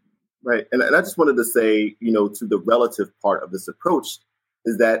start. Right. And I just wanted to say, to the relative part of this approach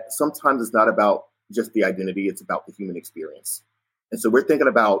is that sometimes it's not about just the identity, it's about the human experience. And so we're thinking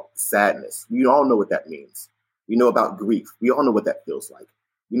about sadness. We all know what that means. We know about grief. We all know what that feels like.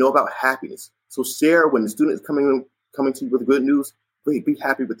 We know about happiness. So share when the student is coming to you with good news. Great, be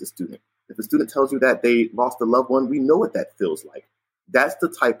happy with the student. If the student tells you that they lost a loved one, we know what that feels like. That's the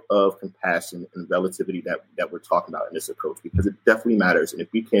type of compassion and relativity that we're talking about in this approach, because it definitely matters. And if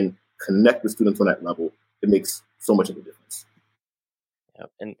we can connect with students on that level, it makes so much of a difference.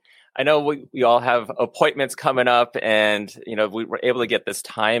 Yep. And I know we all have appointments coming up, and we were able to get this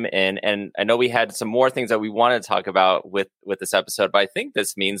time in. And I know we had some more things that we wanted to talk about with this episode, but I think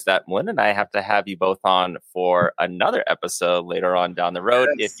this means that Melinda and I have to have you both on for another episode later on down the road,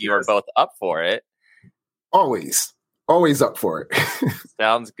 if you are both up for it. Always up for it.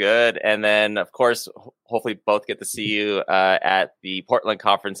 Sounds good. And then, of course, hopefully both get to see you at the Portland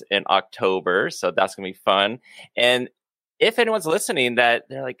conference in October. So that's going to be fun. And if anyone's listening that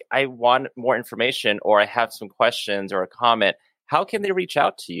they're like, I want more information, or I have some questions or a comment, how can they reach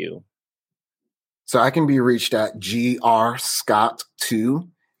out to you? So I can be reached at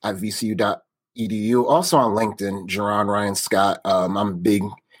grscott2@vcu.edu. Also on LinkedIn, Jerron Ryan Scott. I'm a big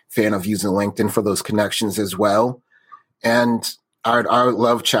fan of using LinkedIn for those connections as well. And I would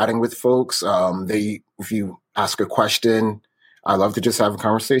love chatting with folks. If you ask a question, I love to just have a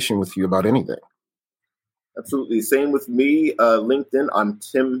conversation with you about anything. Absolutely. Same with me. LinkedIn, I'm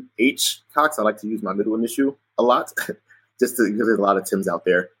Tim H. Cox. I like to use my middle initial a lot, because there's a lot of Tims out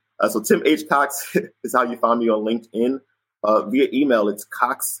there. So Tim H. Cox is how you find me on LinkedIn. Via email, it's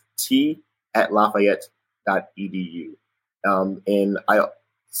coxt@lafayette.edu. And I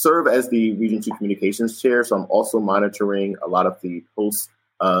serve as the Region 2 Communications Chair, so I'm also monitoring a lot of the posts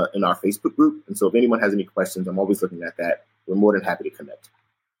in our Facebook group. And so if anyone has any questions, I'm always looking at that. We're more than happy to connect.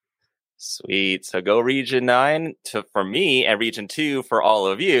 Sweet. So go Region 9 for me, and Region 2 for all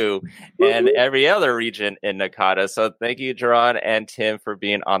of you, and every other region in NACADA. So thank you, Jerron and Tim, for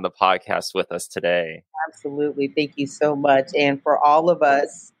being on the podcast with us today. Absolutely. Thank you so much. And for all of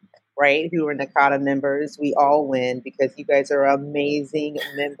us, right, who are NACADA members, we all win, because you guys are amazing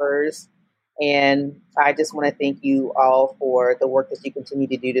members. And I just want to thank you all for the work that you continue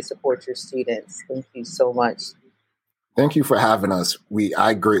to do to support your students. Thank you so much. Thank you for having us.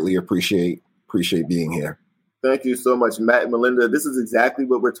 I greatly appreciate being here. Thank you so much, Matt and Melinda. This is exactly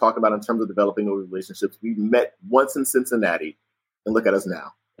what we're talking about in terms of developing those relationships. We met once in Cincinnati, and look at us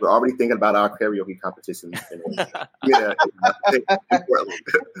now. We're already thinking about our karaoke competitions. Yeah,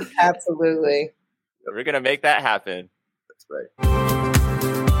 absolutely. We're going to make that happen. That's right.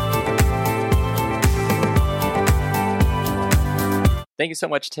 Thank you so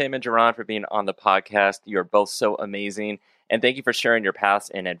much, Tim and Jerron, for being on the podcast. You're both so amazing. And thank you for sharing your paths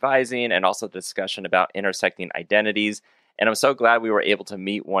in advising, and also the discussion about intersecting identities. And I'm so glad we were able to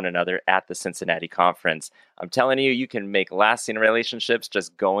meet one another at the Cincinnati conference. I'm telling you, you can make lasting relationships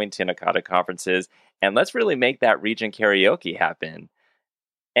just going to NACADA conferences. And let's really make that region karaoke happen.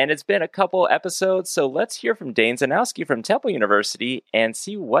 And it's been a couple episodes, so let's hear from Dane Zanowski from Temple University and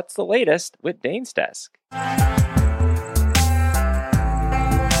see what's the latest with Dane's Desk.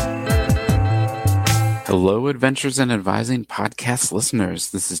 Hello, Adventures in Advising podcast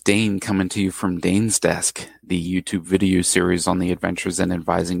listeners. This is Dane coming to you from Dane's Desk, the YouTube video series on the Adventures in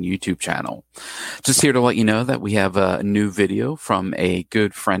Advising YouTube channel. Just here to let you know that we have a new video from a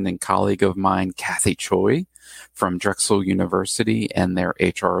good friend and colleague of mine, Kathy Choi, from Drexel University and their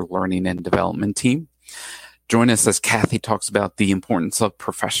HR Learning and Development team. Join us as Kathy talks about the importance of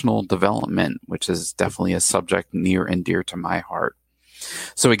professional development, which is definitely a subject near and dear to my heart.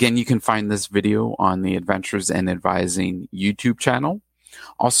 So again, you can find this video on the Adventures in Advising YouTube channel.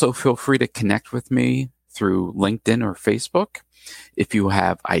 Also, feel free to connect with me through LinkedIn or Facebook if you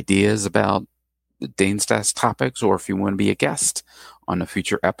have ideas about the Dane's Desk topics, or if you want to be a guest on a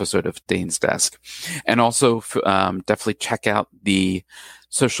future episode of Dane's Desk. And also, definitely check out the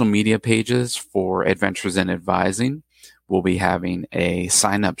social media pages for Adventures in Advising. We'll be having a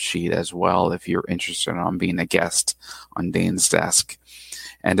sign-up sheet as well if you're interested in being a guest on Dane's Desk.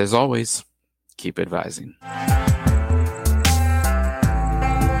 And as always, keep advising.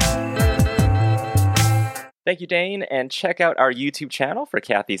 Thank you, Dane, and check out our YouTube channel for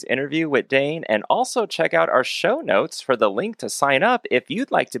Kathy's interview with Dane, and also check out our show notes for the link to sign up if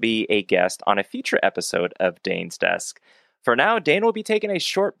you'd like to be a guest on a future episode of Dane's Desk. For now, Dane will be taking a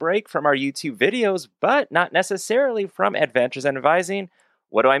short break from our YouTube videos, but not necessarily from Adventures in Advising.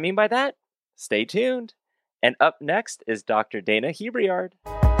 What do I mean by that? Stay tuned. And up next is Dr. Dana Hebriard.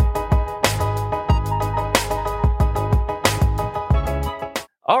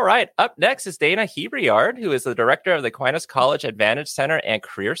 All right, up next is Dana Hebriard, who is the director of the Aquinas College Advantage Center and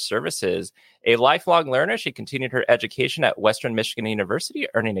Career Services. A lifelong learner, she continued her education at Western Michigan University,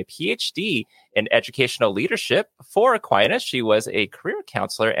 earning a PhD in educational leadership. Before Aquinas, she was a career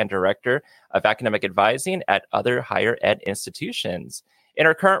counselor and director of academic advising at other higher ed institutions. In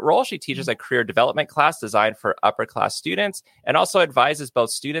her current role, she teaches a career development class designed for upper-class students and also advises both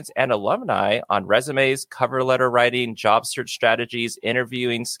students and alumni on resumes, cover letter writing, job search strategies,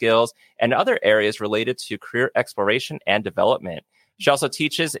 interviewing skills, and other areas related to career exploration and development. She also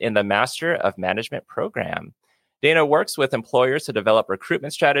teaches in the Master of Management program. Dana works with employers to develop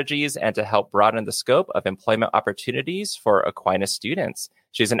recruitment strategies and to help broaden the scope of employment opportunities for Aquinas students.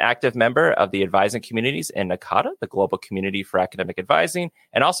 She's an active member of the advising communities in NACADA, the Global Community for Academic Advising,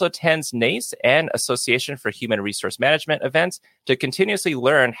 and also attends NACE and Association for Human Resource Management events to continuously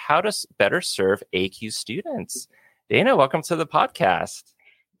learn how to better serve AQ students. Dana, welcome to the podcast.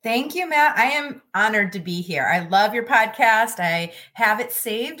 Thank you, Matt. I am honored to be here. I love your podcast. I have it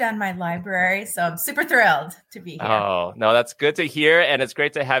saved on my library, so I'm super thrilled to be here. Oh, no, that's good to hear, and it's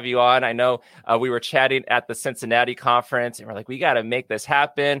great to have you on. I know we were chatting at the Cincinnati conference, and we're like, we got to make this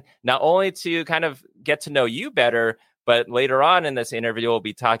happen, not only to kind of get to know you better, but later on in this interview, we'll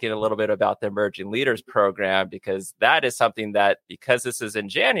be talking a little bit about the Emerging Leaders program, because that is something that, because this is in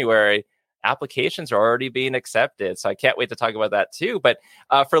January, applications are already being accepted. So I can't wait to talk about that too. But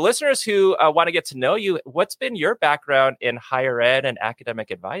for listeners who want to get to know you, what's been your background in higher ed and academic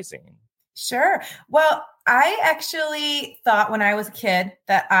advising? Sure. Well, I actually thought when I was a kid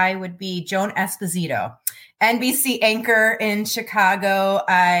that I would be Joan Esposito, NBC anchor in Chicago.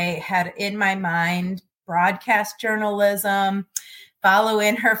 I had in my mind broadcast journalism, follow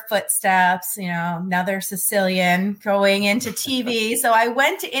in her footsteps, another Sicilian going into TV. So I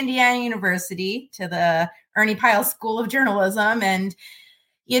went to Indiana University, to the Ernie Pyle School of Journalism. And,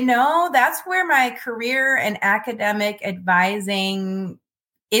 that's where my career and academic advising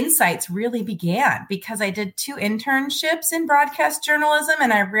insights really began, because I did 2 internships in broadcast journalism.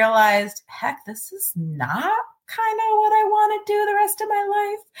 And I realized, heck, this is not kind of what I want to do the rest of my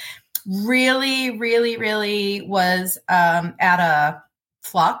life. Really, really, really was at a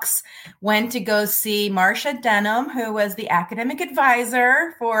flux. Went to go see Marcia Denham, who was the academic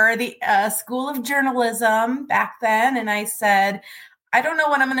advisor for the School of Journalism back then. And I said, I don't know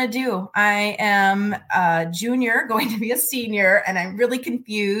what I'm going to do. I am a junior, going to be a senior, and I'm really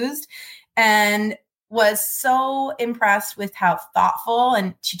confused. And was so impressed with how thoughtful,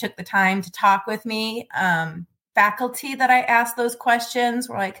 and she took the time to talk with me. Faculty that I asked those questions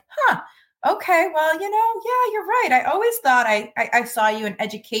were like, okay, well, yeah, you're right. I always thought I saw you in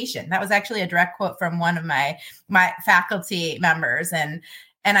education. That was actually a direct quote from one of my faculty members. And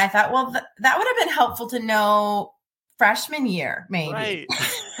I thought, well, that would have been helpful to know freshman year, maybe. Right.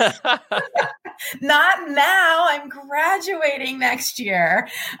 Not now. I'm graduating next year.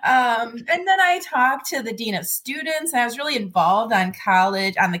 And then I talked to the dean of students, and I was really involved on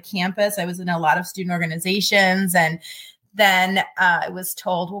the campus. I was in a lot of student organizations. And then I was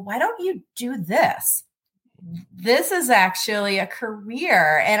told, well, why don't you do this? This is actually a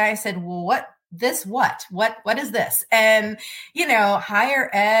career. And I said, well, what is this? And,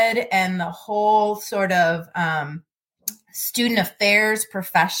 higher ed and the whole sort of student affairs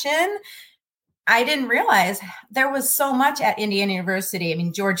profession, I didn't realize there was so much at Indiana University. I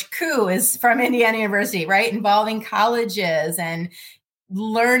mean, George Koo is from Indiana University, right? Involving colleges and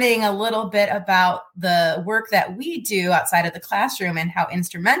learning a little bit about the work that we do outside of the classroom and how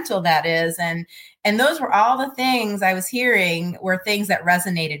instrumental that is. And those were all the things I was hearing were things that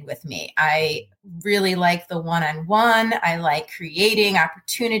resonated with me. I really like the one-on-one. I like creating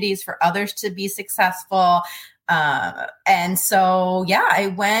opportunities for others to be successful. And so, yeah, I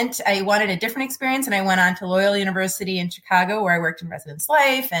wanted a different experience, and I went on to Loyola University in Chicago, where I worked in residence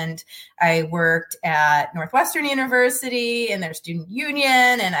life, and I worked at Northwestern University in their student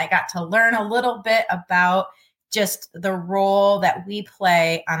union. And I got to learn a little bit about just the role that we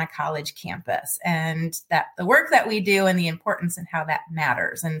play on a college campus, and that the work that we do and the importance and how that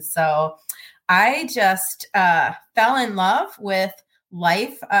matters. And so I just fell in love with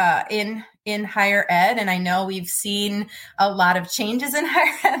life in higher ed. And I know we've seen a lot of changes in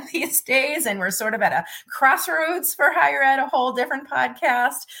higher ed these days, and we're sort of at a crossroads for higher ed, a whole different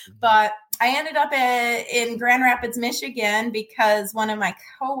podcast. But I ended up in Grand Rapids, Michigan, because one of my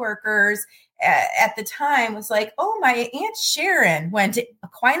coworkers at the time was like, oh, my Aunt Sharon went to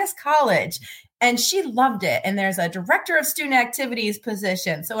Aquinas College and she loved it. And there's a director of student activities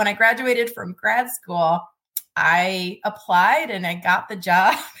position. So when I graduated from grad school, I applied and I got the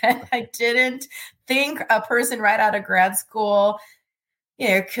job. And I didn't think a person right out of grad school,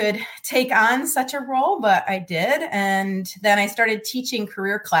 could take on such a role, but I did. And then I started teaching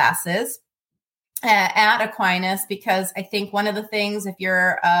career classes at Aquinas, because I think one of the things, if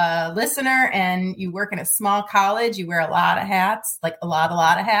you're a listener and you work in a small college, you wear a lot of hats, like a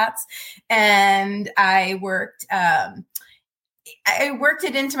lot of hats. And I worked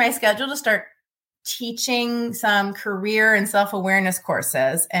it into my schedule to start teaching some career and self-awareness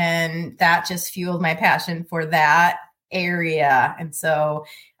courses. And that just fueled my passion for that. area. And so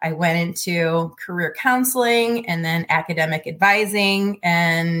I went into career counseling and then academic advising,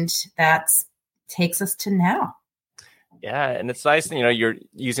 and that takes us to now. Yeah, and it's nice, you're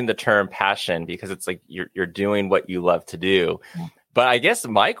using the term passion because it's like you're doing what you love to do. Yeah. But I guess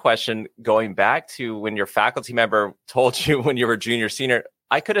my question, going back to when your faculty member told you when you were junior, senior,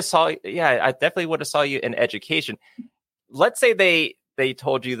 I definitely would have saw you in education. Let's say they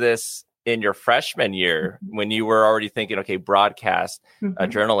told you this in your freshman year when you were already thinking, okay, broadcast,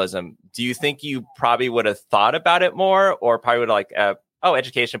 journalism. Do you think you probably would have thought about it more, or probably would have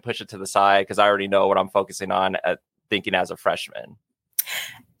education, push it to the side because I already know what I'm focusing on thinking as a freshman?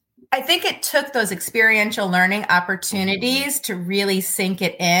 I think it took those experiential learning opportunities to really sink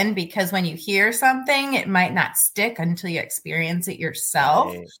it in, because when you hear something, it might not stick until you experience it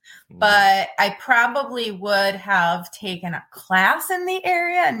yourself. Right. But I probably would have taken a class in the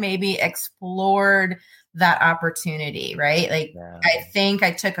area and maybe explored that opportunity, right? I think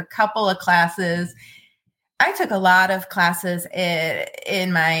I took a couple of classes. I took a lot of classes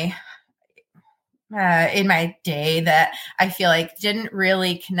in my day that I feel like didn't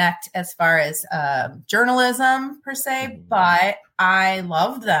really connect as far as journalism per se, but I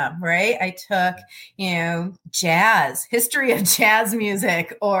loved them, right? I took, jazz, history of jazz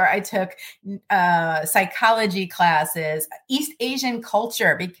music, or I took psychology classes, East Asian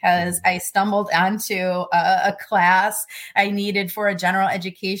culture, because I stumbled onto a class I needed for a general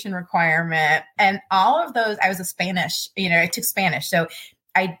education requirement. And all of those, I was I took Spanish. So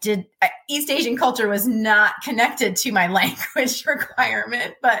East Asian culture was not connected to my language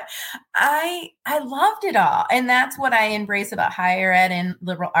requirement, but I loved it all. And that's what I embrace about higher ed and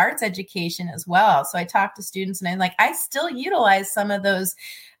liberal arts education as well. So I talk to students and I'm like, I still utilize some of those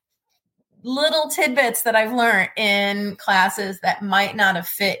little tidbits that I've learned in classes that might not have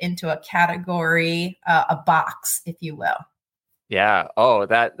fit into a category, a box, if you will. Yeah. Oh,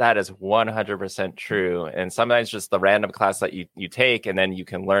 that is 100% true. And sometimes just the random class that you take, and then you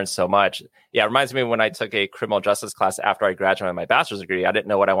can learn so much. Yeah, it reminds me when I took a criminal justice class after I graduated with my bachelor's degree. I didn't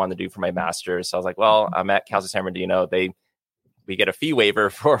know what I wanted to do for my master's. So I was like, well, I'm at Cal State San Bernardino. We get a fee waiver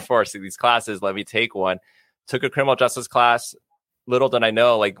for these classes. Let me take one. Took a criminal justice class. Little did I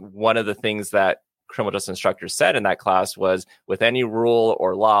know, one of the things that criminal justice instructors said in that class was, with any rule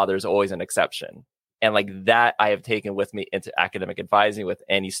or law, there's always an exception. And that I have taken with me into academic advising with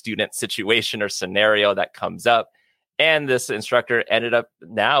any student situation or scenario that comes up. And this instructor ended up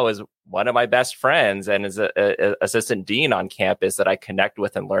now as one of my best friends and is a assistant dean on campus that I connect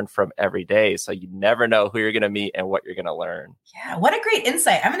with and learn from every day. So you never know who you're going to meet and what you're going to learn. Yeah, what a great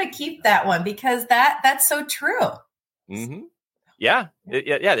insight. I'm going to keep that one because that's so true. Mm-hmm. Yeah.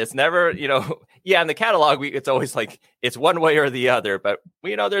 It's never, in the catalog, it's always it's one way or the other, but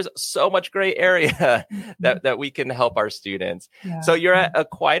there's so much gray area that we can help our students. Yeah. So you're at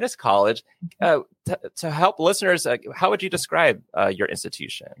Aquinas College. To help listeners, how would you describe your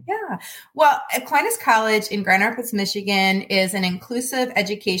institution? Yeah. Well, Aquinas College in Grand Rapids, Michigan is an inclusive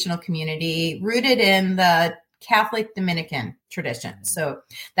educational community rooted in the Catholic Dominican tradition. So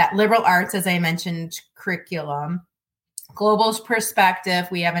that liberal arts, as I mentioned, curriculum. Global perspective,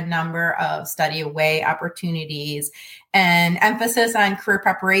 we have a number of study away opportunities, and emphasis on career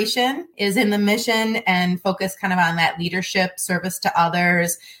preparation is in the mission and focus kind of on that leadership, service to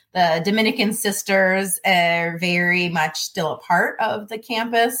others. The Dominican Sisters are very much still a part of the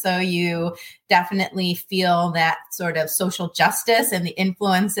campus, so you definitely feel that sort of social justice and the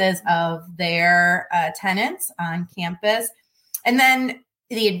influences of their tenets on campus. And then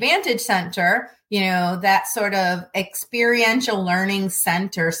the Advantage Center, that sort of experiential learning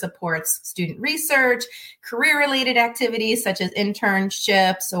center supports student research, career-related activities such as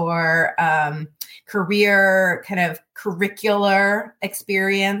internships or career kind of curricular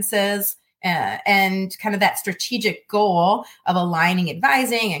experiences, and kind of that strategic goal of aligning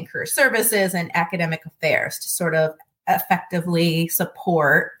advising and career services and academic affairs to sort of effectively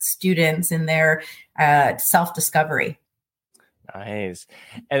support students in their self-discovery. Nice.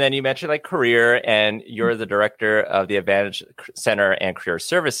 And then you mentioned career, and you're the director of the Advantage Center and Career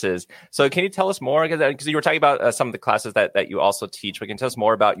Services. So can you tell us more? Because you were talking about some of the classes that you also teach. But can you tell us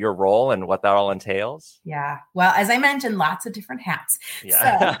more about your role and what that all entails? Yeah. Well, as I mentioned, lots of different hats.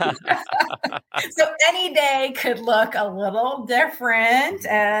 Yeah. So any day could look a little different.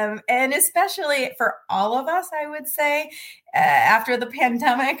 And especially for all of us, I would say, after the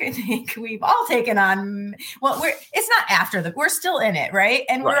pandemic, I think we've all taken on, it's not after we're still in it, right?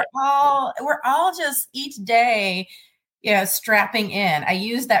 And right. we're all just each day, strapping in. I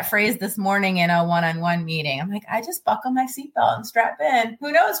used that phrase this morning in a one-on-one meeting. I'm like, I just buckle my seatbelt and strap in.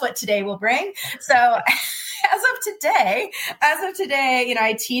 Who knows what today will bring? So as of today, you know,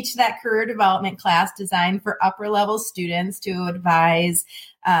 I teach that career development class designed for upper level students to advise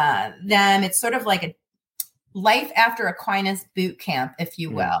them. It's sort of like a life after Aquinas boot camp, if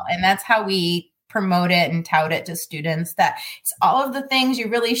you will. And that's how we promote it and tout it to students, that it's all of the things you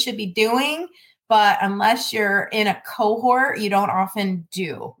really should be doing. But unless you're in a cohort, you don't often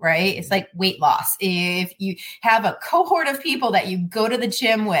do, right? It's like weight loss. If you have a cohort of people that you go to the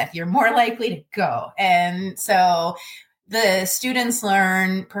gym with, you're more likely to go. And so the students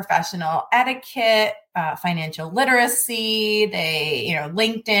learn professional etiquette, financial literacy,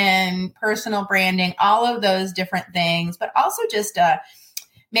 LinkedIn, personal branding, all of those different things, but also just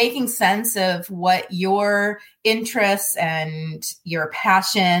making sense of what your interests and your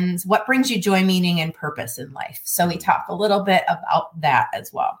passions, what brings you joy, meaning, and purpose in life. So we talk a little bit about that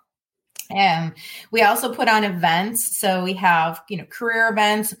as well. And we also put on events. So we have, career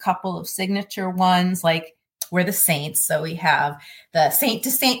events, a couple of signature ones, like we're the Saints. So we have the Saint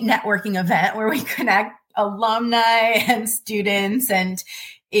to Saint networking event where we connect alumni and students and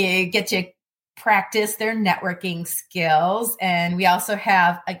get to practice their networking skills. And we also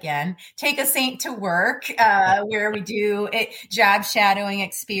have, again, Take a Saint to Work, where we do a job shadowing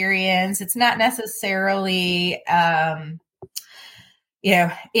experience. It's not necessarily,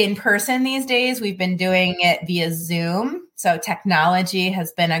 in person these days. We've been doing it via Zoom. So technology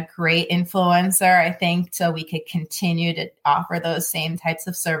has been a great influencer, I think, so we could continue to offer those same types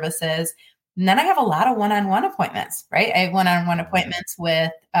of services. And then I have a lot of one-on-one appointments, right? I have one-on-one appointments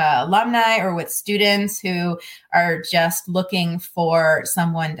with alumni or with students who are just looking for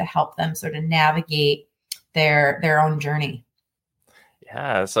someone to help them sort of navigate their own journey.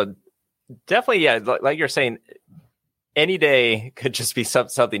 Yeah. So definitely, like you're saying, any day could just be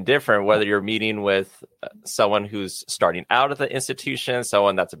something different, whether you're meeting with someone who's starting out at the institution,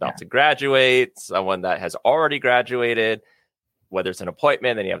 someone that's about to graduate, someone that has already graduated, whether it's an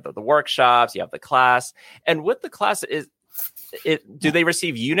appointment, then you have the workshops, you have the class. And with the class, do they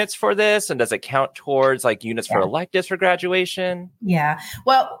receive units for this? And does it count towards like units for electives for graduation? Yeah.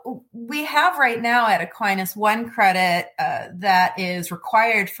 Well, we have right now at Aquinas 1 credit that is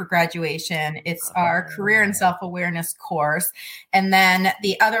required for graduation. It's our career and self-awareness course. And then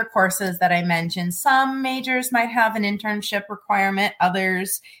the other courses that I mentioned, some majors might have an internship requirement.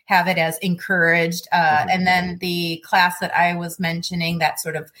 Others have it as encouraged. And then the class that I was mentioning, that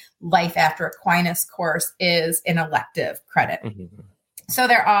sort of life after Aquinas course, is an elective credit. So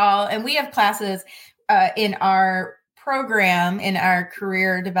they're all, and we have classes in our program, in our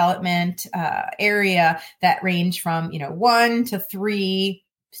career development area that range from, 1 to 3.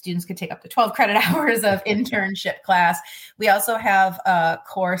 Students could take up to 12 credit hours of internship class. We also have a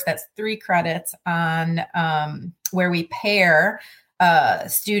course that's 3 credits on where we pair a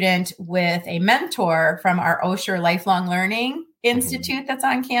student with a mentor from our Osher Lifelong Learning Institute that's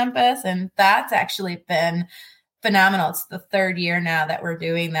on campus. And that's actually been phenomenal. It's the 3rd year now that we're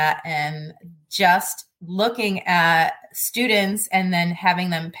doing that, and just looking at students and then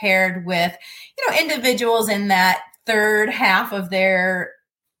having them paired with, individuals in that third half of their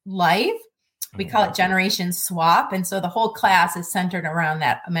life. We call it Generation Swap. And so the whole class is centered around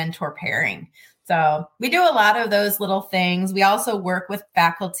that mentor pairing. So we do a lot of those little things. We also work with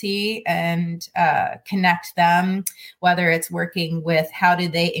faculty and connect them, whether it's working with how do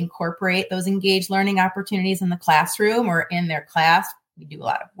they incorporate those engaged learning opportunities in the classroom or in their class. We do a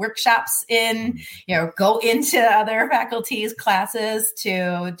lot of workshops go into other faculty's classes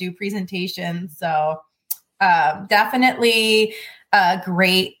to do presentations. So definitely a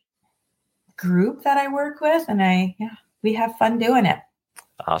great group that I work with, and we have fun doing it.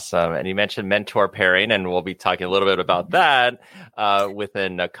 Awesome. And you mentioned mentor pairing, and we'll be talking a little bit about that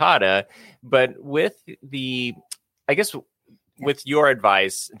within NACADA. But with with your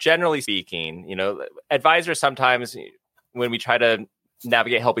advice, generally speaking, advisors sometimes, when we try to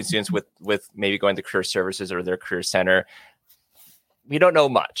navigate helping students with maybe going to career services or their career center, we don't know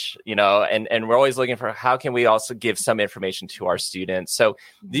much, and we're always looking for how can we also give some information to our students. So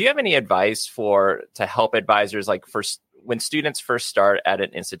do you have any advice to help advisors, like when students first start at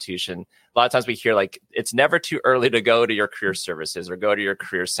an institution? A lot of times we hear like it's never too early to go to your career services or go to your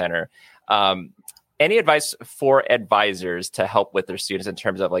career center. Any advice for advisors to help with their students in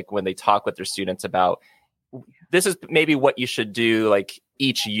terms of like when they talk with their students about this is maybe what you should do like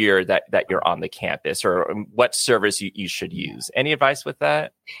each year that you're on the campus, or what service you should use? Any advice with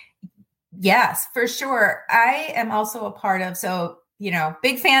that? Yes, for sure. I am also a part of,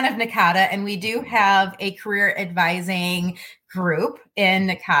 big fan of NACADA, and we do have a career advising group in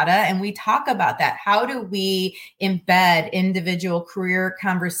NACADA, and we talk about that. How do we embed individual career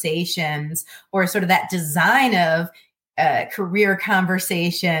conversations, or sort of that design of career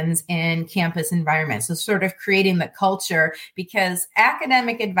conversations in campus environments? So sort of creating the culture, because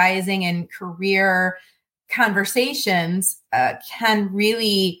academic advising and career conversations can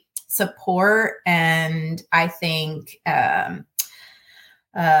really support, and I think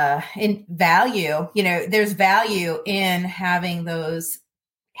in value, there's value in having those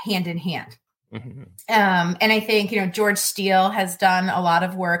hand in hand. Mm-hmm. And I think, George Steele has done a lot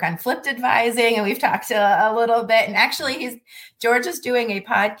of work on flipped advising, and we've talked a little bit. And actually, George is doing a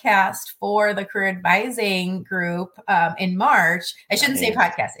podcast for the career advising group in March. I shouldn't say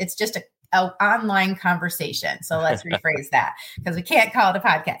podcast. It's just an online conversation. So let's rephrase that, because we can't call it a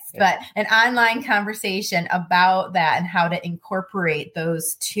podcast, but an online conversation about that and how to incorporate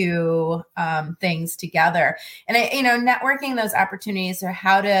those two things together. And networking those opportunities, or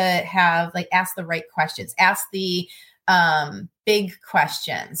how to have, ask the right questions, ask the big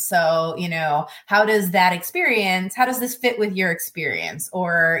questions. So, how does this fit with your experience?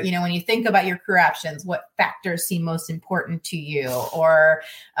 Or, when you think about your career options, what factors seem most important to you? Or,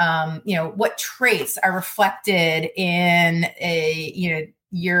 what traits are reflected in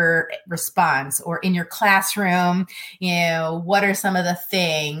your response, or in your classroom? What are some of the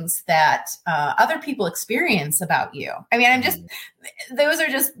things that other people experience about you? I mean, those are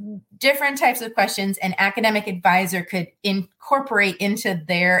just different types of questions an academic advisor could incorporate into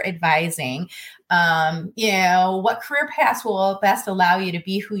their advising. What career paths will best allow you to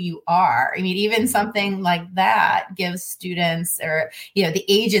be who you are? I mean, even something like that gives students, or, the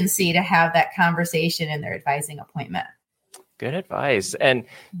agency to have that conversation in their advising appointment. Good advice. And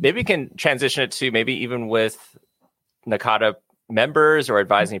maybe we can transition it to maybe even with NACADA members or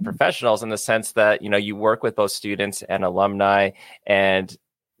advising professionals, in the sense that, you work with both students and alumni. And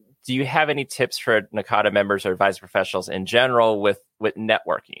do you have any tips for NACADA members or advising professionals in general with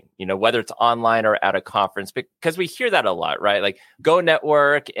networking, whether it's online or at a conference? Because we hear that a lot, right? Like, go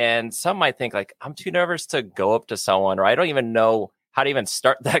network. And some might think I'm too nervous to go up to someone, or I don't even know how to even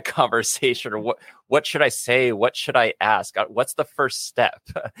start that conversation, or what should I say? What should I ask? What's the first step?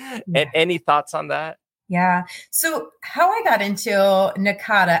 And any thoughts on that? Yeah. So how I got into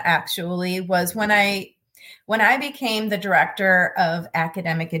NACADA actually was when I became the director of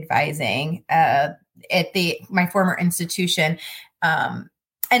academic advising at my former institution.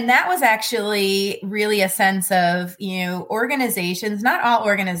 And that was actually really a sense of, organizations, not all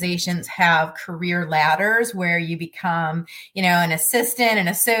organizations have career ladders where you become, an assistant, an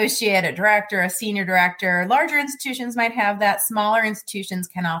associate, a director, a senior director. Larger institutions might have that. Smaller institutions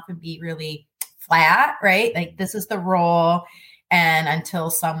can often be really flat, right? Like, this is the role. And until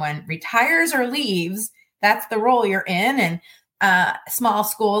someone retires or leaves, that's the role you're in. And small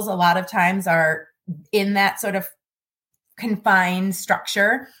schools a lot of times are in that sort of confined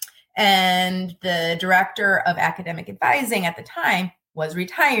structure. And the director of academic advising at the time was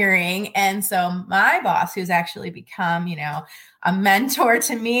retiring. And so my boss, who's actually become, a mentor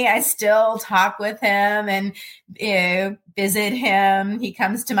to me, I still talk with him and visit him. He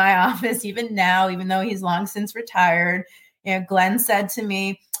comes to my office even now, even though he's long since retired. Glenn said to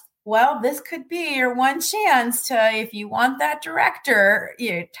me, well, this could be your one chance to, if you want that director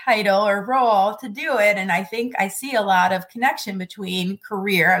title or role, to do it. And I think I see a lot of connection between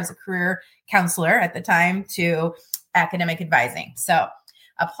career. I was a career counselor at the time, to academic advising. So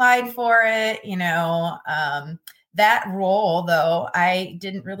applied for it, that role, though, I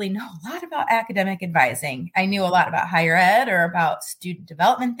didn't really know a lot about academic advising. I knew a lot about higher ed, or about student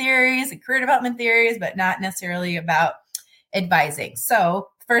development theories and career development theories, but not necessarily about advising. So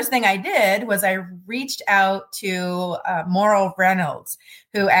first thing I did was I reached out to Morrill Reynolds,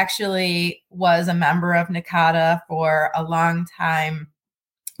 who actually was a member of NACADA for a long time,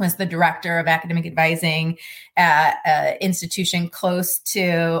 was the director of academic advising at an institution close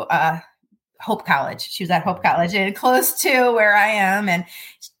to Hope College. She was at Hope College, and close to where I am. And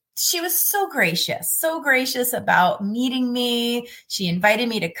she was so gracious about meeting me. She invited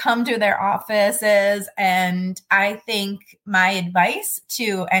me to come to their offices. And I think my advice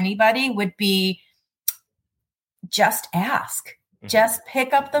to anybody would be, just ask. Mm-hmm. Just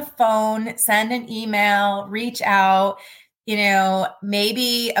pick up the phone, send an email, reach out.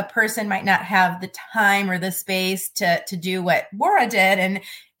 Maybe a person might not have the time or the space to do what Bora did and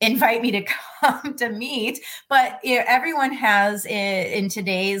invite me to come to meet. But everyone has, in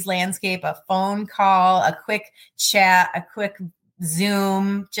today's landscape, a phone call, a quick chat, a quick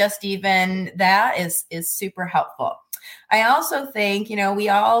Zoom. Just even that is super helpful. I also think, we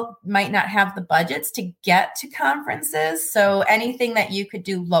all might not have the budgets to get to conferences. So anything that you could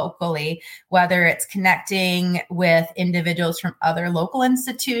do locally, whether it's connecting with individuals from other local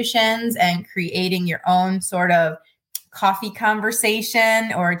institutions and creating your own sort of coffee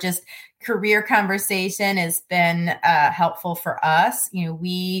conversation or just career conversation, has been helpful for us.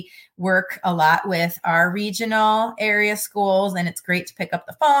 We work a lot with our regional area schools, and it's great to pick up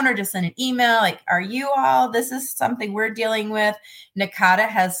the phone or just send an email like, are you all, this is something we're dealing with. NACADA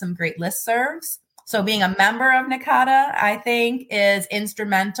has some great listservs. So being a member of NACADA, I think, is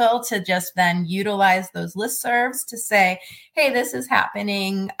instrumental to just then utilize those listservs to say, hey, this is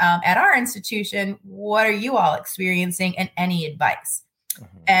happening at our institution. What are you all experiencing, and any advice?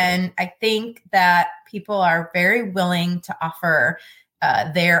 And I think that people are very willing to offer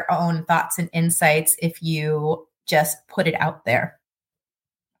their own thoughts and insights if you just put it out there.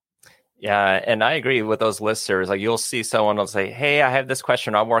 Yeah, and I agree with those listservs. Like, you'll see someone will say, hey, I have this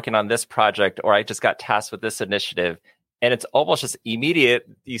question, I'm working on this project, or I just got tasked with this initiative. And it's almost just immediate.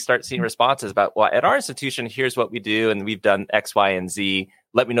 You start seeing responses about, well, at our institution, here's what we do, and we've done X, Y, and Z.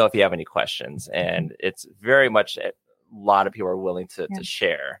 Let me know if you have any questions. And it's very much a lot of people are willing to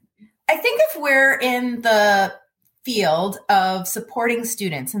share. I think if we're in the field of supporting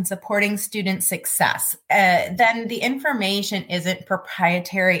students and supporting student success, then the information isn't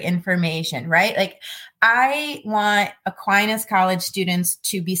proprietary information, right? Like, I want Aquinas College students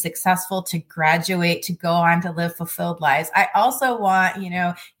to be successful, to graduate, to go on to live fulfilled lives. I also want,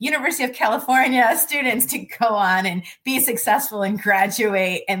 University of California students to go on and be successful and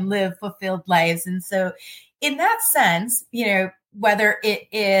graduate and live fulfilled lives. And so in that sense, whether it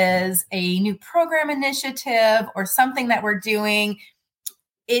is a new program initiative or something that we're doing,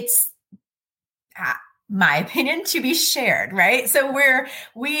 it's, my opinion, to be shared, right? So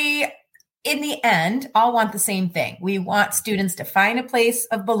we, in the end, all want the same thing. We want students to find a place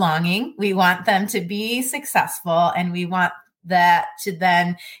of belonging. We want them to be successful, and we want that to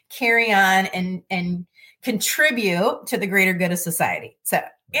then carry on and contribute to the greater good of society. So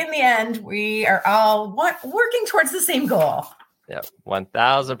in the end, we are all working towards the same goal. Yeah,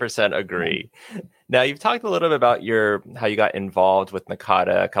 1000% agree. Now, you've talked a little bit about how you got involved with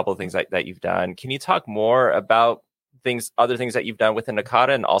NACADA, a couple of things that you've done. Can you talk more about other things that you've done within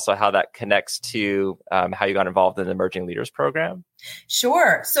NACADA, and also how that connects to how you got involved in the Emerging Leaders Program?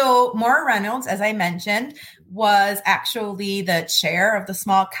 Sure. So Maura Reynolds, as I mentioned, was actually the chair of the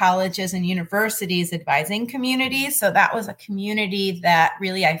Small Colleges and Universities Advising Community. So that was a community that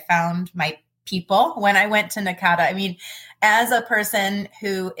really I found my people when I went to NACADA. I mean, as a person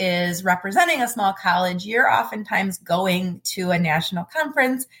who is representing a small college, you're oftentimes going to a national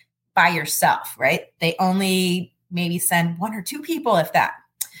conference by yourself, right? They only maybe send one or two people, if that.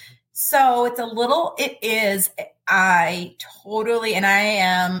 So I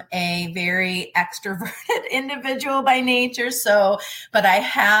am a very extroverted individual by nature. But I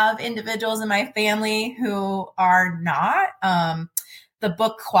have individuals in my family who are not. The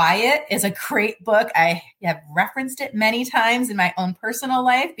book Quiet is a great book. I have referenced it many times in my own personal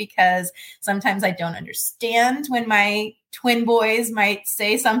life, because sometimes I don't understand when my twin boys might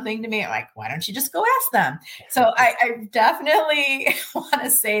say something to me. I'm like, why don't you just go ask them? So I definitely want to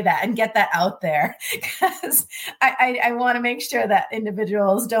say that and get that out there, because I want to make sure that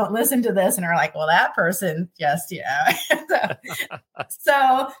individuals don't listen to this and are like, well, that person just,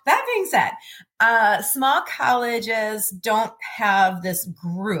 so that being said, small colleges don't have this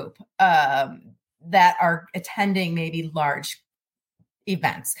group that are attending maybe large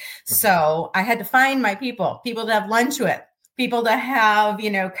events. So I had to find my people to have lunch with, people to have,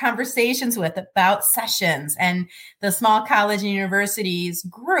 conversations with about sessions. And the Small College and Universities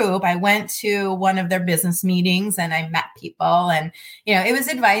group, I went to one of their business meetings and I met people, and, it was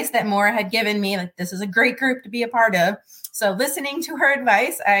advice that Maura had given me, like, this is a great group to be a part of. So listening to her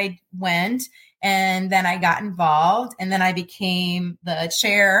advice, I went, and then I got involved, and then I became the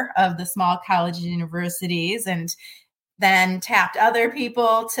chair of the Small College and Universities, and then tapped other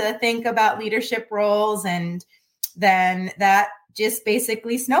people to think about leadership roles. And then that just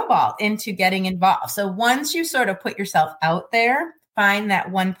basically snowballed into getting involved. So once you sort of put yourself out there, find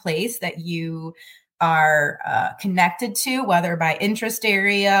that one place that you are connected to, whether by interest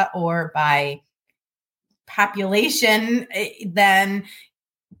area or by population, then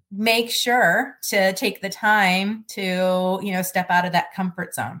make sure to take the time to, step out of that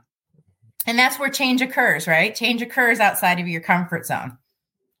comfort zone. And that's where change occurs, right? Change occurs outside of your comfort zone.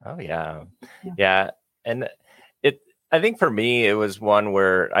 Oh, yeah. Yeah. And I think for me, it was one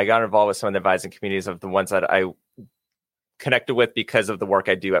where I got involved with some of the advising communities of the ones that I connected with because of the work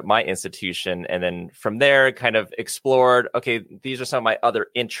I do at my institution. And then from there, kind of explored, okay, these are some of my other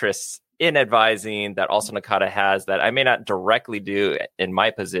interests in advising that also NACADA has that I may not directly do in my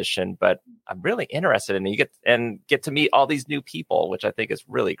position, but I'm really interested in. You get to meet all these new people, which I think is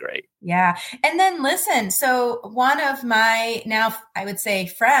really great. Yeah. And then listen, so one of my now, I would say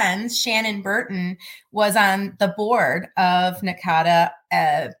friends, Shannon Burton, was on the board of NACADA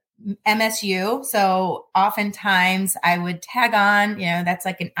MSU. So oftentimes I would tag on, that's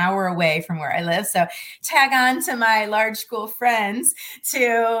like an hour away from where I live. So tag on to my large school friends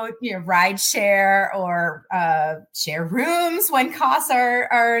to, ride share or share rooms when costs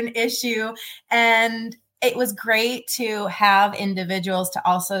are an issue. And it was great to have individuals to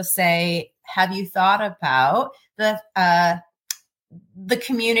also say, have you thought about the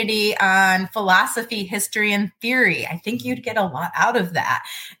community on philosophy, history, and theory? I think you'd get a lot out of that.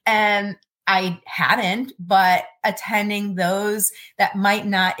 And I hadn't, but attending those that might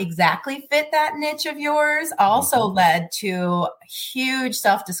not exactly fit that niche of yours also led to huge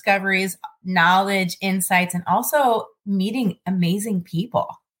self-discoveries, knowledge, insights, and also meeting amazing people.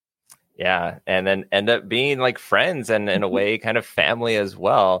 Yeah. And then end up being like friends and in a way kind of family as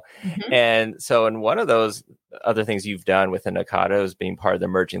well. Mm-hmm. And so in one of those other things you've done within NACADA is being part of the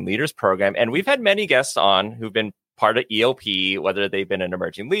Emerging Leaders Program. And we've had many guests on who've been part of ELP, whether they've been an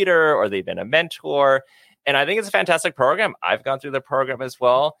emerging leader or they've been a mentor. And I think it's a fantastic program. I've gone through the program as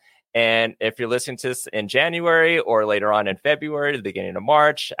well. And if you're listening to this in January or later on in February, the beginning of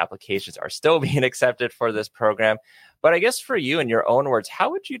March, applications are still being accepted for this program. But I guess for you, in your own words,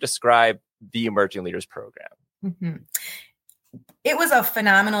 how would you describe the Emerging Leaders Program? Mm-hmm. It was a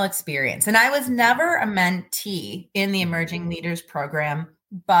phenomenal experience. And I was never a mentee in the Emerging Leaders Program,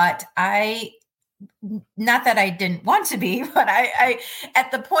 but not that I didn't want to be, but I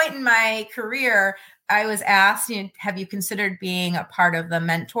at the point in my career, I was asked, have you considered being a part of the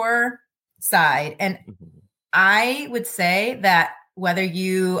mentor side? And I would say that whether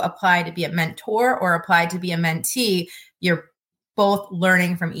you apply to be a mentor or apply to be a mentee, you're both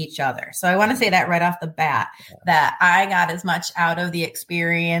learning from each other. So I want to say that right off the bat, that I got as much out of the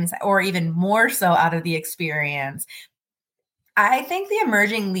experience or even more so out of the experience. I think the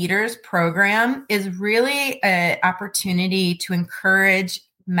Emerging Leaders Program is really an opportunity to encourage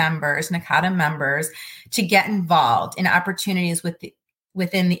members, NACADA members, to get involved in opportunities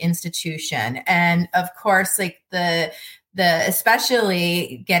within the institution. And of course, like the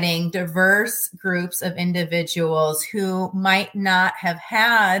especially getting diverse groups of individuals who might not have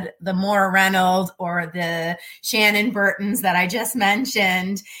had the Maura Reynolds or the Shannon Burtons that I just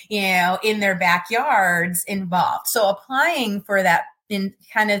mentioned, in their backyards involved. So applying for that, in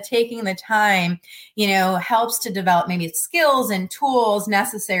kind of taking the time, helps to develop maybe skills and tools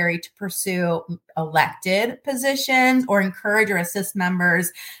necessary to pursue elected positions or encourage or assist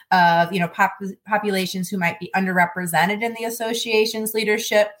members of, populations who might be underrepresented in the association's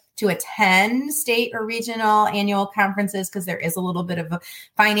leadership to attend state or regional annual conferences, because there is a little bit of a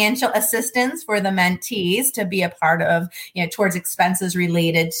financial assistance for the mentees to be a part of, towards expenses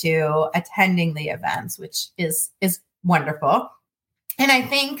related to attending the events, which is wonderful. And I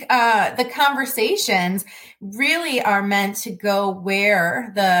think the conversations really are meant to go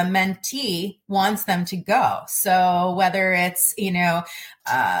where the mentee wants them to go. So whether it's,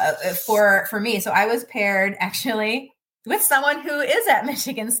 for me, so I was paired actually with someone who is at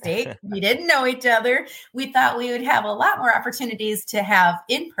Michigan State. We didn't know each other. We thought we would have a lot more opportunities to have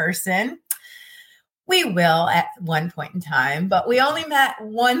in person. We will at one point in time, but we only met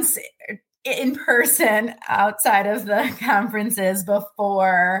once in person outside of the conferences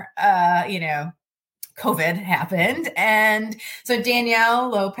before, COVID happened. And so Danielle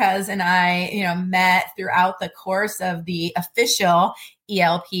Lopez and I, met throughout the course of the official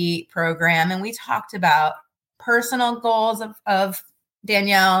ELP program. And we talked about personal goals of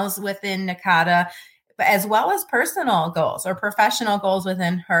Danielle's within NACADA, as well as personal goals or professional goals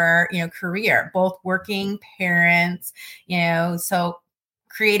within her, career, both working parents, so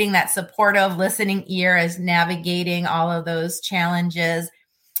creating that supportive listening ear as navigating all of those challenges,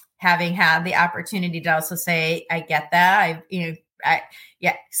 having had the opportunity to also say, I get that. I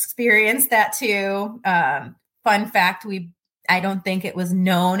experienced that too. Fun fact, I don't think it was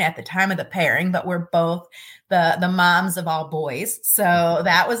known at the time of the pairing, but we're both the moms of all boys. So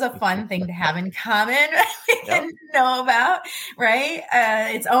that was a fun thing to have in common and know about, right?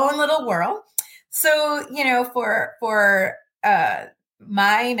 Its own little world. So, for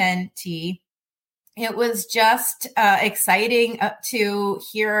my mentee, it was just exciting to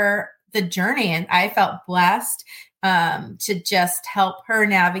hear the journey. And I felt blessed to just help her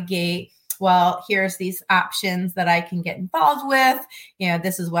navigate well, here's these options that I can get involved with.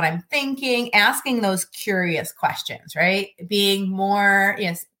 This is what I'm thinking, asking those curious questions, right? Being more,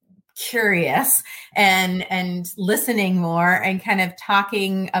 curious and listening more and kind of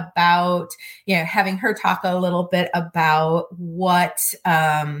talking about, having her talk a little bit about what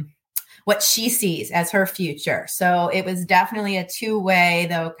she sees as her future. So it was definitely a two-way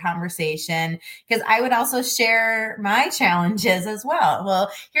though conversation, because I would also share my challenges as well. Well,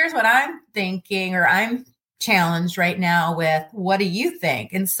 here's what I'm thinking, or I'm challenged right now with, what do you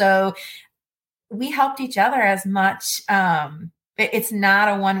think? And so we helped each other as much. It's not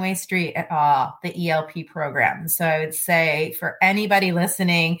a one-way street at all, the ELP program. So I would say for anybody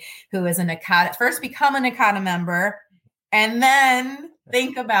listening who is a NACADA, first become a NACADA member and then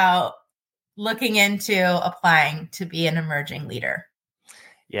think about looking into applying to be an emerging leader.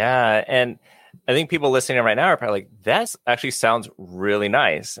 Yeah. And I think people listening right now are probably like, that actually sounds really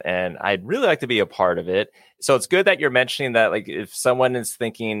nice. And I'd really like to be a part of it. So it's good that you're mentioning that, like, if someone is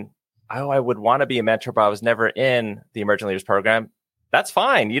thinking, oh, I would want to be a mentor, but I was never in the Emerging Leaders Program, that's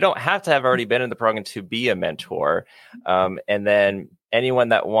fine. You don't have to have already been in the program to be a mentor. And then anyone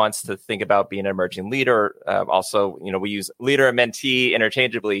that wants to think about being an emerging leader, also, we use leader and mentee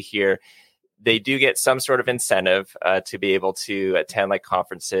interchangeably here. They do get some sort of incentive to be able to attend like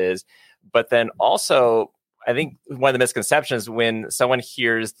conferences. But then also, I think one of the misconceptions when someone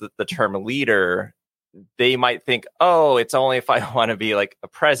hears the term leader, they might think, oh, it's only if I want to be like a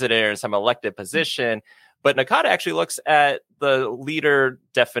president or some elected position. But NACADA actually looks at the leader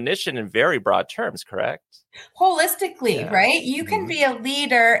definition in very broad terms, correct? Holistically, right? You can be a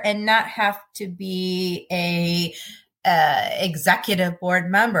leader and not have to be a executive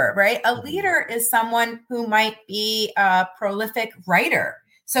board member, right? A leader is someone who might be a prolific writer.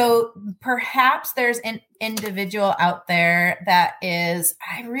 So perhaps there's an individual out there that is,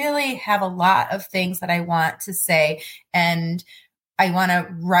 I really have a lot of things that I want to say, and I want to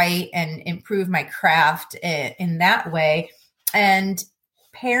write and improve my craft in that way. And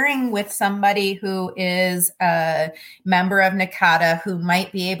pairing with somebody who is a member of NACADA who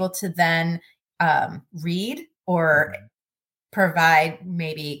might be able to then read or provide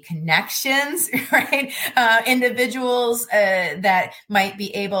maybe connections, right? Individuals that might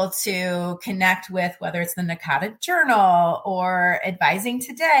be able to connect with, whether it's the NACADA Journal or Advising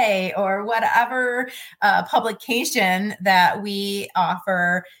Today or whatever publication that we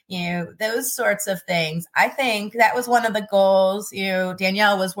offer, those sorts of things. I think that was one of the goals.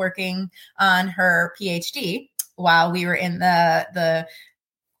 Danielle was working on her PhD while we were in the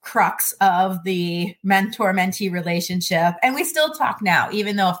crux of the mentor-mentee relationship. And we still talk now,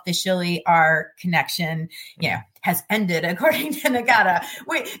 even though officially our connection, has ended according to NACADA.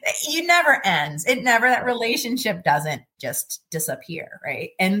 It never ends. That relationship doesn't just disappear,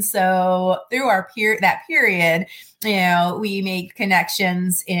 right? And so through that period, we made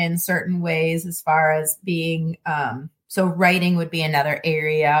connections in certain ways as far as being, so writing would be another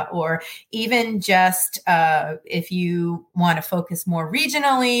area, or even just if you want to focus more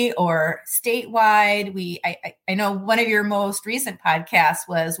regionally or statewide. I know one of your most recent podcasts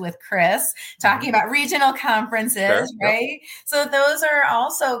was with Chris talking about regional conferences, right? Yep. So those are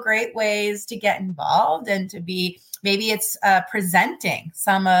also great ways to get involved and to be, maybe it's presenting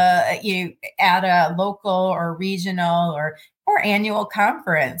some at a local or regional or annual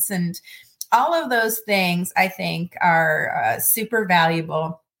conference. And all of those things, I think, are super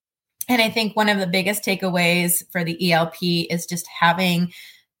valuable. And I think one of the biggest takeaways for the ELP is just having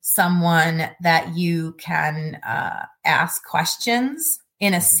someone that you can ask questions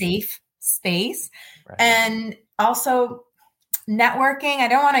in a safe space. Right. And also networking. I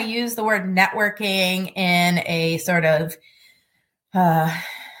don't want to use the word networking in a sort of,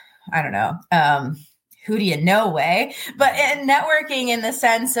 who do you know way, but in networking in the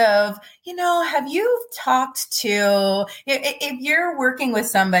sense of, have you talked to, if you're working with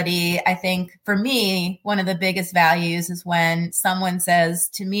somebody, I think for me, one of the biggest values is when someone says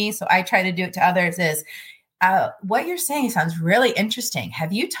to me, so I try to do it to others, is what you're saying sounds really interesting.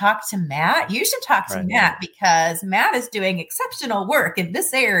 Have you talked to Matt? You should talk to Matt because Matt is doing exceptional work in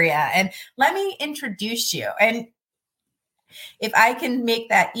this area. And let me introduce you. And if I can make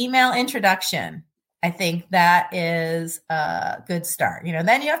that email introduction, I think that is a good start.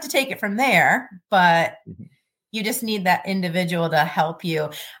 Then you have to take it from there, but you just need that individual to help you.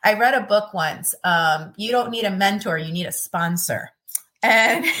 I read a book once. You don't need a mentor, you need a sponsor.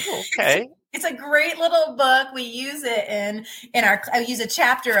 And it's a great little book. We use it I use a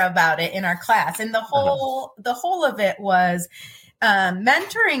chapter about it in our class. And the whole of it was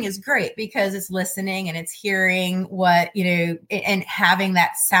mentoring is great because it's listening and it's hearing what, and having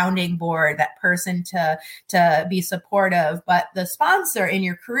that sounding board, that person to be supportive. But the sponsor in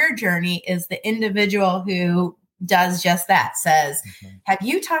your career journey is the individual who does just that, says, have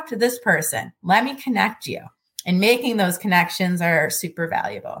you talked to this person? Let me connect you. And making those connections are super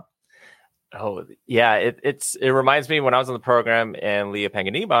valuable. Oh, yeah. It reminds me when I was in the program and Leah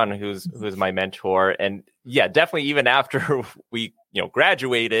Panganiban, who's my mentor. And yeah, definitely even after we,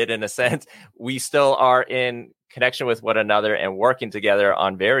 graduated, in a sense, we still are in connection with one another and working together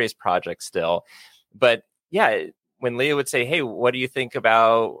on various projects still. But yeah, when Leah would say, hey, what do you think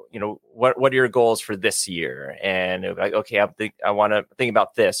about, what are your goals for this year? And like, okay, I want to think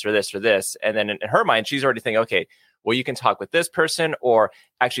about this or this or this. And then in her mind, she's already thinking, okay, well, you can talk with this person, or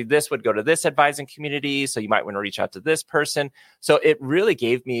actually this would go to this advising community. So you might want to reach out to this person. So it really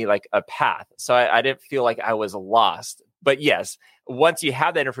gave me like a path. So I didn't feel like I was lost. But yes, once you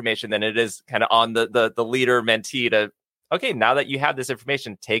have that information, then it is kind of on the leader mentee to, okay, now that you have this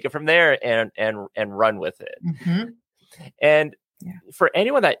information, take it from there and run with it. Mm-hmm. And for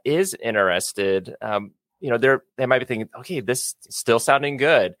anyone that is interested, they might be thinking, okay, this is still sounding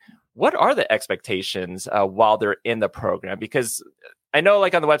good. What are the expectations while they're in the program? Because I know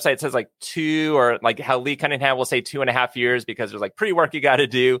like on the website, it says like 2, or like how Lee Cunningham will say 2.5 years because there's like pre-work you got to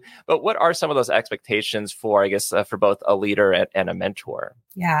do. But what are some of those expectations for, I guess, for both a leader and a mentor?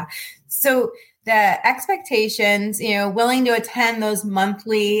 Yeah. So the expectations, willing to attend those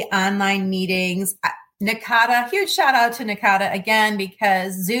monthly online meetings. NACADA, huge shout out to NACADA again,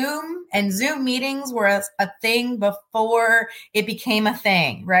 because Zoom meetings were a thing before it became a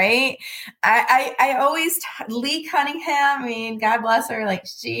thing, right? I always, Lee Cunningham, God bless her,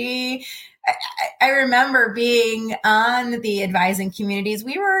 I remember being on the advising communities.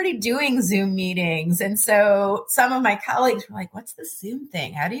 We were already doing Zoom meetings. And so some of my colleagues were like, what's the Zoom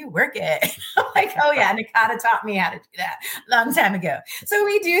thing? How do you work it? I'm like, oh yeah, NACADA taught me how to do that a long time ago. So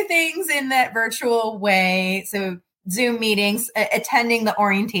we do things in that virtual way. So Zoom meetings, attending the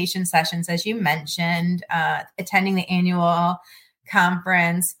orientation sessions, as you mentioned, attending the annual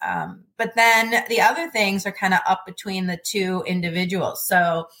conference. But then the other things are kind of up between the two individuals.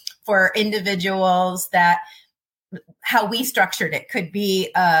 So for individuals, that how we structured it could be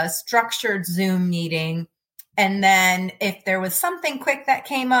a structured Zoom meeting. And then if there was something quick that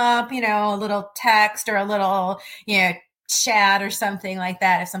came up, a little text or a little, chat or something like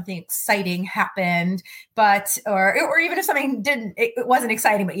that, if something exciting happened, or even if something it wasn't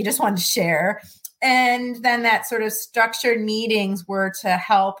exciting, but you just wanted to share. And then that sort of structured meetings were to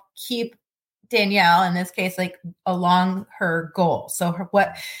help keep Danielle, in this case, along her goal. So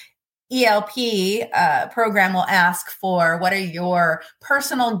what ELP program will ask for, what are your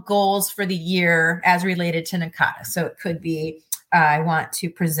personal goals for the year as related to NACADA? So it could be, I want to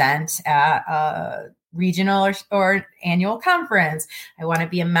present at a regional or annual conference. I want to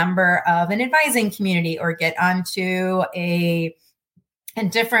be a member of an advising community or get onto a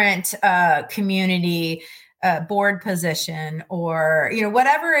different community board position, or,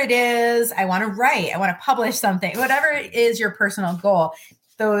 whatever it is. I want to write, I want to publish something, whatever it is your personal goal.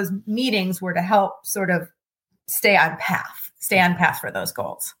 Those meetings were to help sort of stay on path for those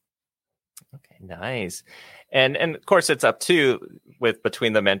goals. Okay, nice. And of course, it's up to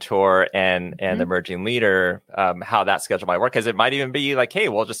between the mentor and the emerging leader, how that schedule might work. Because it might even be like, hey,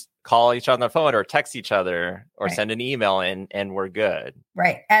 we'll just call each other on the phone or text each other or send an email and we're good.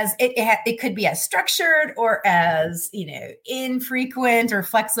 Right. As it could be as structured or as, infrequent or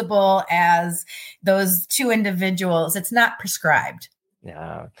flexible as those two individuals. It's not prescribed.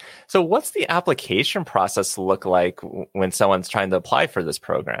 Yeah. So what's the application process look like when someone's trying to apply for this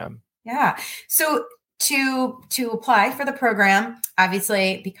program? Yeah. So to apply for the program,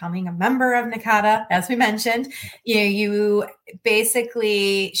 obviously becoming a member of NACADA, as we mentioned, you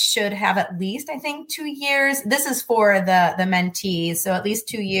basically should have at least, I think, 2 years. This is for the mentees. So at least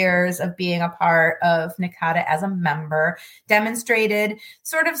 2 years of being a part of NACADA as a member, demonstrated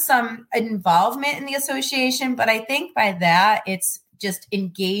sort of some involvement in the association. But I think by that, it's just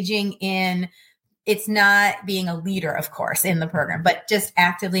engaging in, it's not being a leader, of course, in the program, but just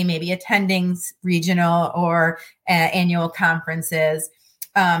actively maybe attending regional or annual conferences.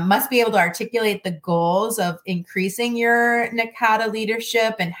 Must be able to articulate the goals of increasing your NACADA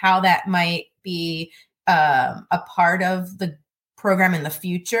leadership and how that might be a part of the program in the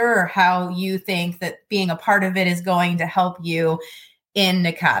future, or how you think that being a part of it is going to help you in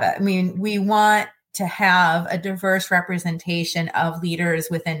NACADA. I mean, we want to have a diverse representation of leaders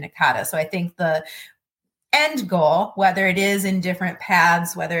within NACADA. So I think end goal, whether it is in different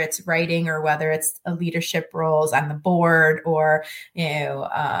paths, whether it's writing or whether it's a leadership roles on the board or,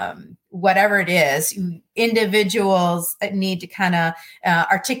 whatever it is, individuals need to kind of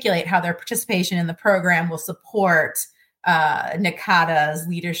articulate how their participation in the program will support NACADA's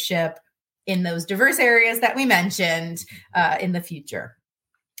leadership in those diverse areas that we mentioned in the future.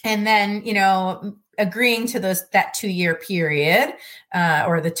 And then, agreeing to that 2-year period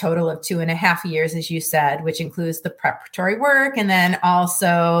or the total of 2.5 years, as you said, which includes the preparatory work and then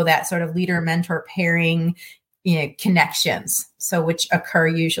also that sort of leader mentor pairing connections. So which occur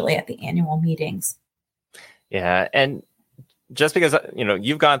usually at the annual meetings. Yeah. And just because,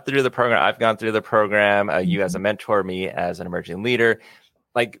 you've gone through the program, I've gone through the program, you as a mentor, me as an emerging leader,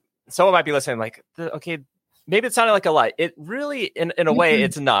 like someone might be listening like, okay, maybe it sounded like a lot. It really, in a way,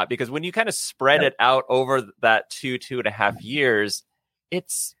 it's not, because when you kind of spread it out over that 2.5 years,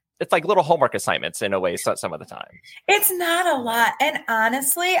 it's like little homework assignments in a way, some of the time. It's not a lot. And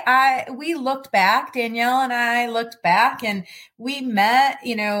honestly, we looked back, Danielle and I looked back, and we met,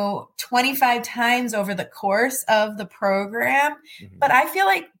 25 times over the course of the program. Mm-hmm. But I feel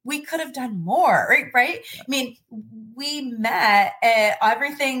like we could have done more, right? Yeah. I mean, we met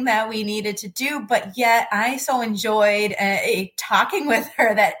everything that we needed to do, but yet I so enjoyed talking with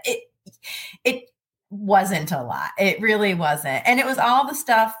her that it wasn't a lot. It really wasn't. And it was all the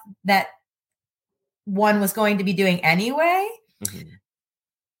stuff that one was going to be doing anyway, mm-hmm.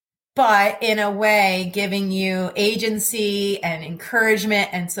 but in a way, giving you agency and encouragement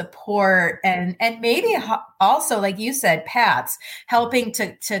and support and maybe also, like you said, paths, helping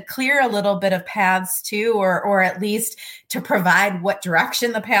to clear a little bit of paths too, or at least to provide what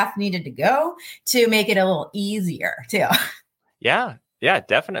direction the path needed to go to make it a little easier too. Yeah,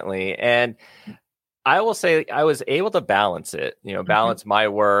 definitely. And I will say I was able to balance it, balance my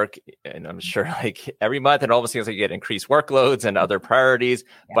work. And I'm sure like every month and all of a sudden I get increased workloads and other priorities,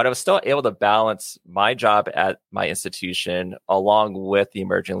 but I was still able to balance my job at my institution along with the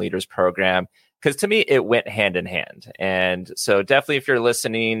Emerging Leaders Program. Because to me, it went hand in hand. And so definitely if you're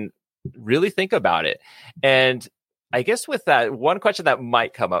listening, really think about it. And I guess with that, one question that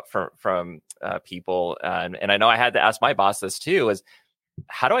might come up from people, and I know I had to ask my boss this too, is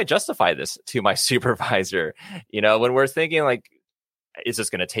how do I justify this to my supervisor? When we're thinking like, is this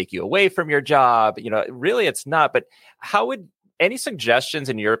going to take you away from your job? Really it's not, but any suggestions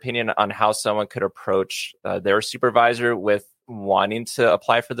in your opinion on how someone could approach their supervisor with wanting to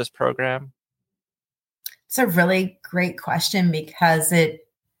apply for this program? It's a really great question because it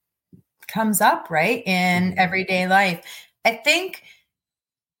comes up right in everyday life. I think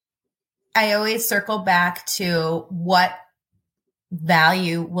I always circle back to what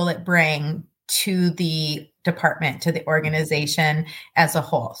value will it bring to the department, to the organization as a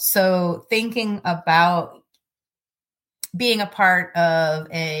whole. So thinking about being a part of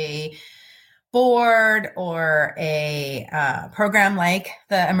a board or a program like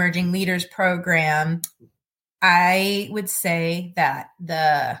the Emerging Leaders Program, I would say that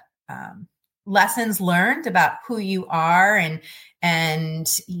the lessons learned about who you are and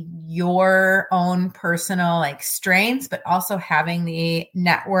your own personal strengths, but also having the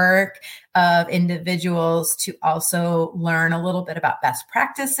network of individuals to also learn a little bit about best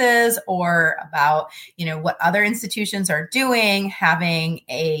practices or about, what other institutions are doing, having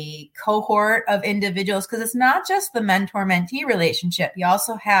a cohort of individuals, because it's not just the mentor-mentee relationship. You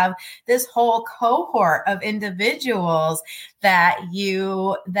also have this whole cohort of individuals that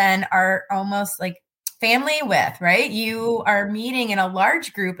you then are almost like family with, right? You are meeting in a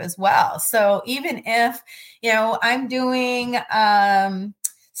large group as well. So even if, I'm doing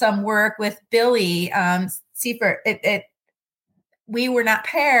some work with Billy Seifert, we were not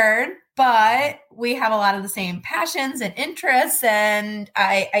paired, but we have a lot of the same passions and interests. And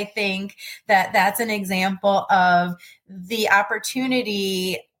I think that that's an example of the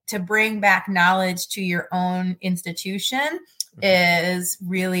opportunity to bring back knowledge to your own institution is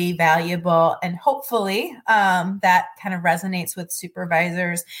really valuable. And hopefully that kind of resonates with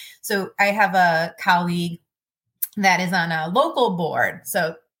supervisors. So I have a colleague that is on a local board.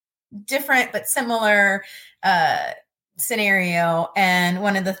 So different but similar scenario. And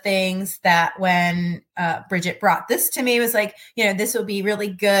one of the things that when Bridget brought this to me was like, this will be really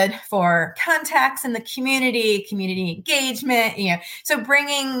good for contacts in the community engagement, so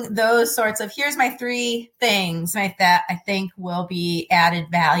bringing those sorts of, here's my 3 things that I think will be added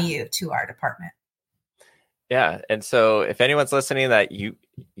value to our department. Yeah. And so if anyone's listening that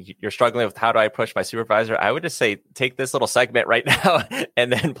you're struggling with how do I approach my supervisor, I would just say take this little segment right now and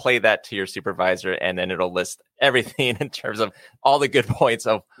then play that to your supervisor, and then it'll list everything in terms of all the good points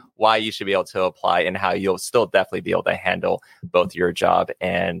of why you should be able to apply and how you'll still definitely be able to handle both your job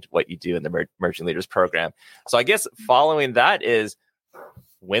and what you do in the Emerging Leaders Program. So I guess following that is,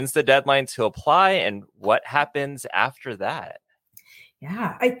 when's the deadline to apply and what happens after that?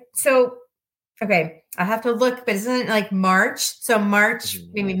 Yeah. Okay, I have to look, but isn't it like March? So March,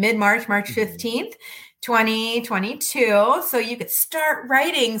 maybe mid-March, March 15th, 2022. So you could start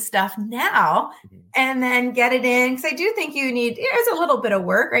writing stuff now and then get it in. Because I do think it's a little bit of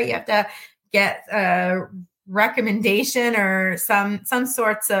work, right? You have to get a recommendation or some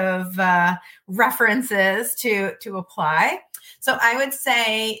sorts of references to apply. So I would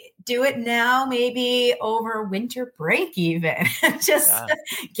say do it now, maybe over winter break even. Just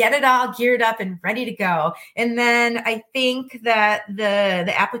get it all geared up and ready to go. And then I think that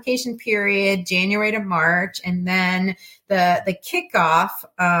the application period, January to March, and then the kickoff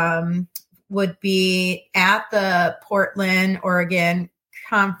would be at the Portland, Oregon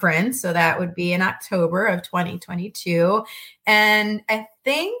conference. So that would be in October of 2022. And I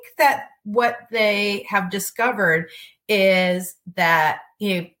think that what they have discovered is that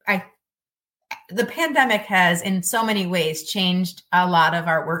the pandemic has in so many ways changed a lot of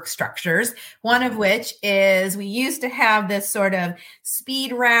our work structures. One of which is we used to have this sort of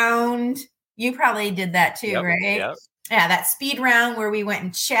speed round. You probably did that too, right? Yep. Yeah, that speed round where we went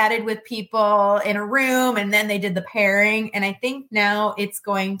and chatted with people in a room and then they did the pairing. And I think now it's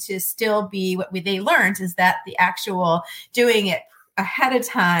going to still be what they learned is that the actual doing it ahead of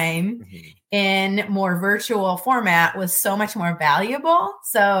time in more virtual format was so much more valuable.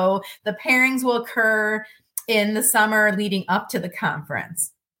 So the pairings will occur in the summer leading up to the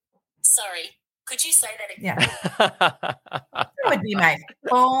conference. Sorry, could you say that again? Yeah. That would be my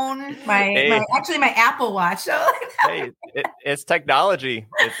phone, my Apple Watch. So it's technology.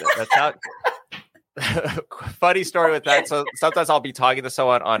 That's how. Funny story with that. So sometimes I'll be talking to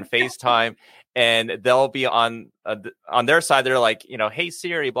someone on FaceTime, and they'll be on their side. They're like, hey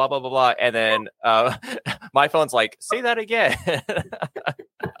Siri, blah blah blah blah, and then my phone's like, say that again. Yeah,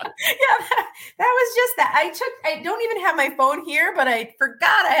 that was just that. I don't even have my phone here, but I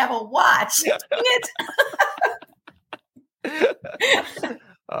forgot I have a watch. Dang it.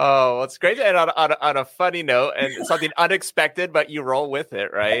 Oh, it's great. And on a funny note and something unexpected, but you roll with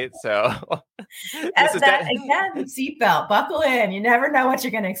it, right? So again, seatbelt, buckle in. You never know what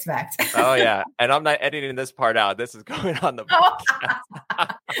you're going to expect. Oh yeah, and I'm not editing this part out. This is going on the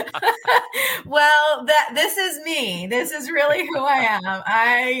podcast. Well, this is me. This is really who I am.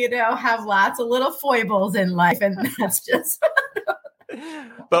 I have lots of little foibles in life, and that's just.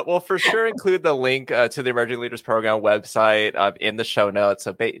 But we'll for sure include the link to the Emerging Leaders Program website in the show notes.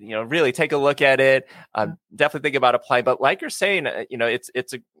 So, really take a look at it. Definitely think about applying. But like you're saying,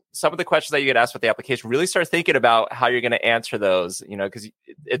 some of the questions that you get asked with the application, really start thinking about how you're going to answer those, because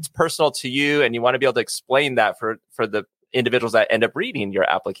it's personal to you and you want to be able to explain that for the individuals that end up reading your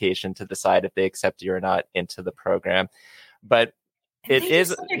application to decide if they accept you or not into the program. But it is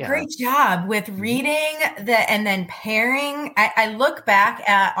such a great job with reading and then pairing. I look back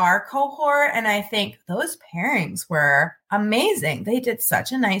at our cohort and I think those pairings were amazing. They did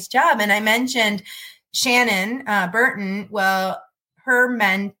such a nice job. And I mentioned Shannon Burton. Well, her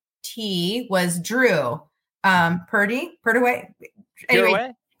mentee was Drew Purway.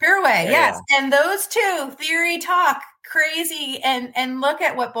 Anyway, Purway, yes. Yeah. And those two, theory talk, crazy, and look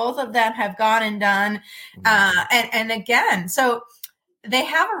at what both of them have gone and done. And again, so they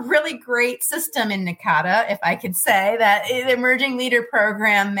have a really great system in NACADA, if I could say that the Emerging Leader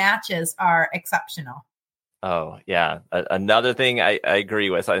Program matches are exceptional. Oh, yeah. Another thing I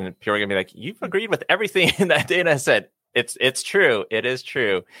agree with, and people are going to be like, you've agreed with everything that Dana said. It's true. It is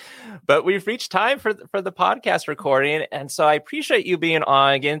true. But we've reached time for the podcast recording. And so I appreciate you being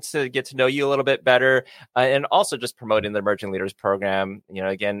on again to get to know you a little bit better and also just promoting the Emerging Leaders Program.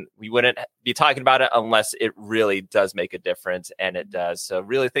 Again, we wouldn't be talking about it unless it really does make a difference. And it does. So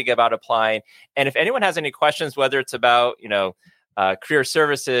really think about applying. And if anyone has any questions, whether it's about, career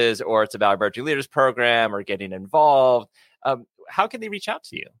services or it's about Emerging Leaders Program or getting involved, how can they reach out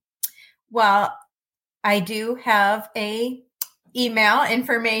to you? Well, I do have a email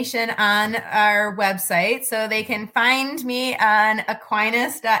information on our website, so they can find me on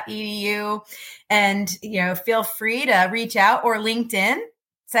aquinas.edu and, feel free to reach out, or LinkedIn.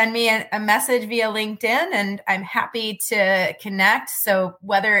 Send me a message via LinkedIn and I'm happy to connect. So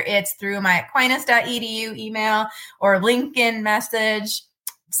whether it's through my aquinas.edu email or LinkedIn message,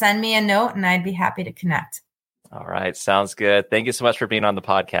 send me a note and I'd be happy to connect. All right. Sounds good. Thank you so much for being on the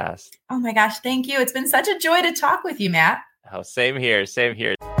podcast. Oh my gosh. Thank you. It's been such a joy to talk with you, Matt. Oh, same here. Same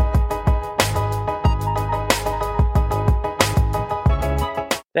here.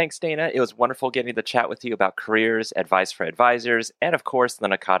 Thanks, Dana. It was wonderful getting to chat with you about careers, advice for advisors, and of course, the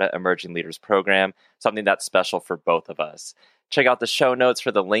NACADA Emerging Leaders Program, something that's special for both of us. Check out the show notes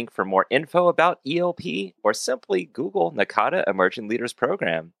for the link for more info about ELP, or simply Google NACADA Emerging Leaders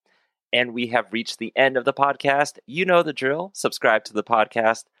Program. And we have reached the end of the podcast. You know the drill. Subscribe to the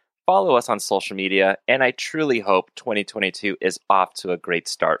podcast, follow us on social media, and I truly hope 2022 is off to a great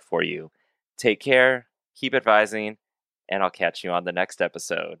start for you. Take care, keep advising, and I'll catch you on the next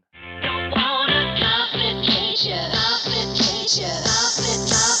episode. Don't want a complication.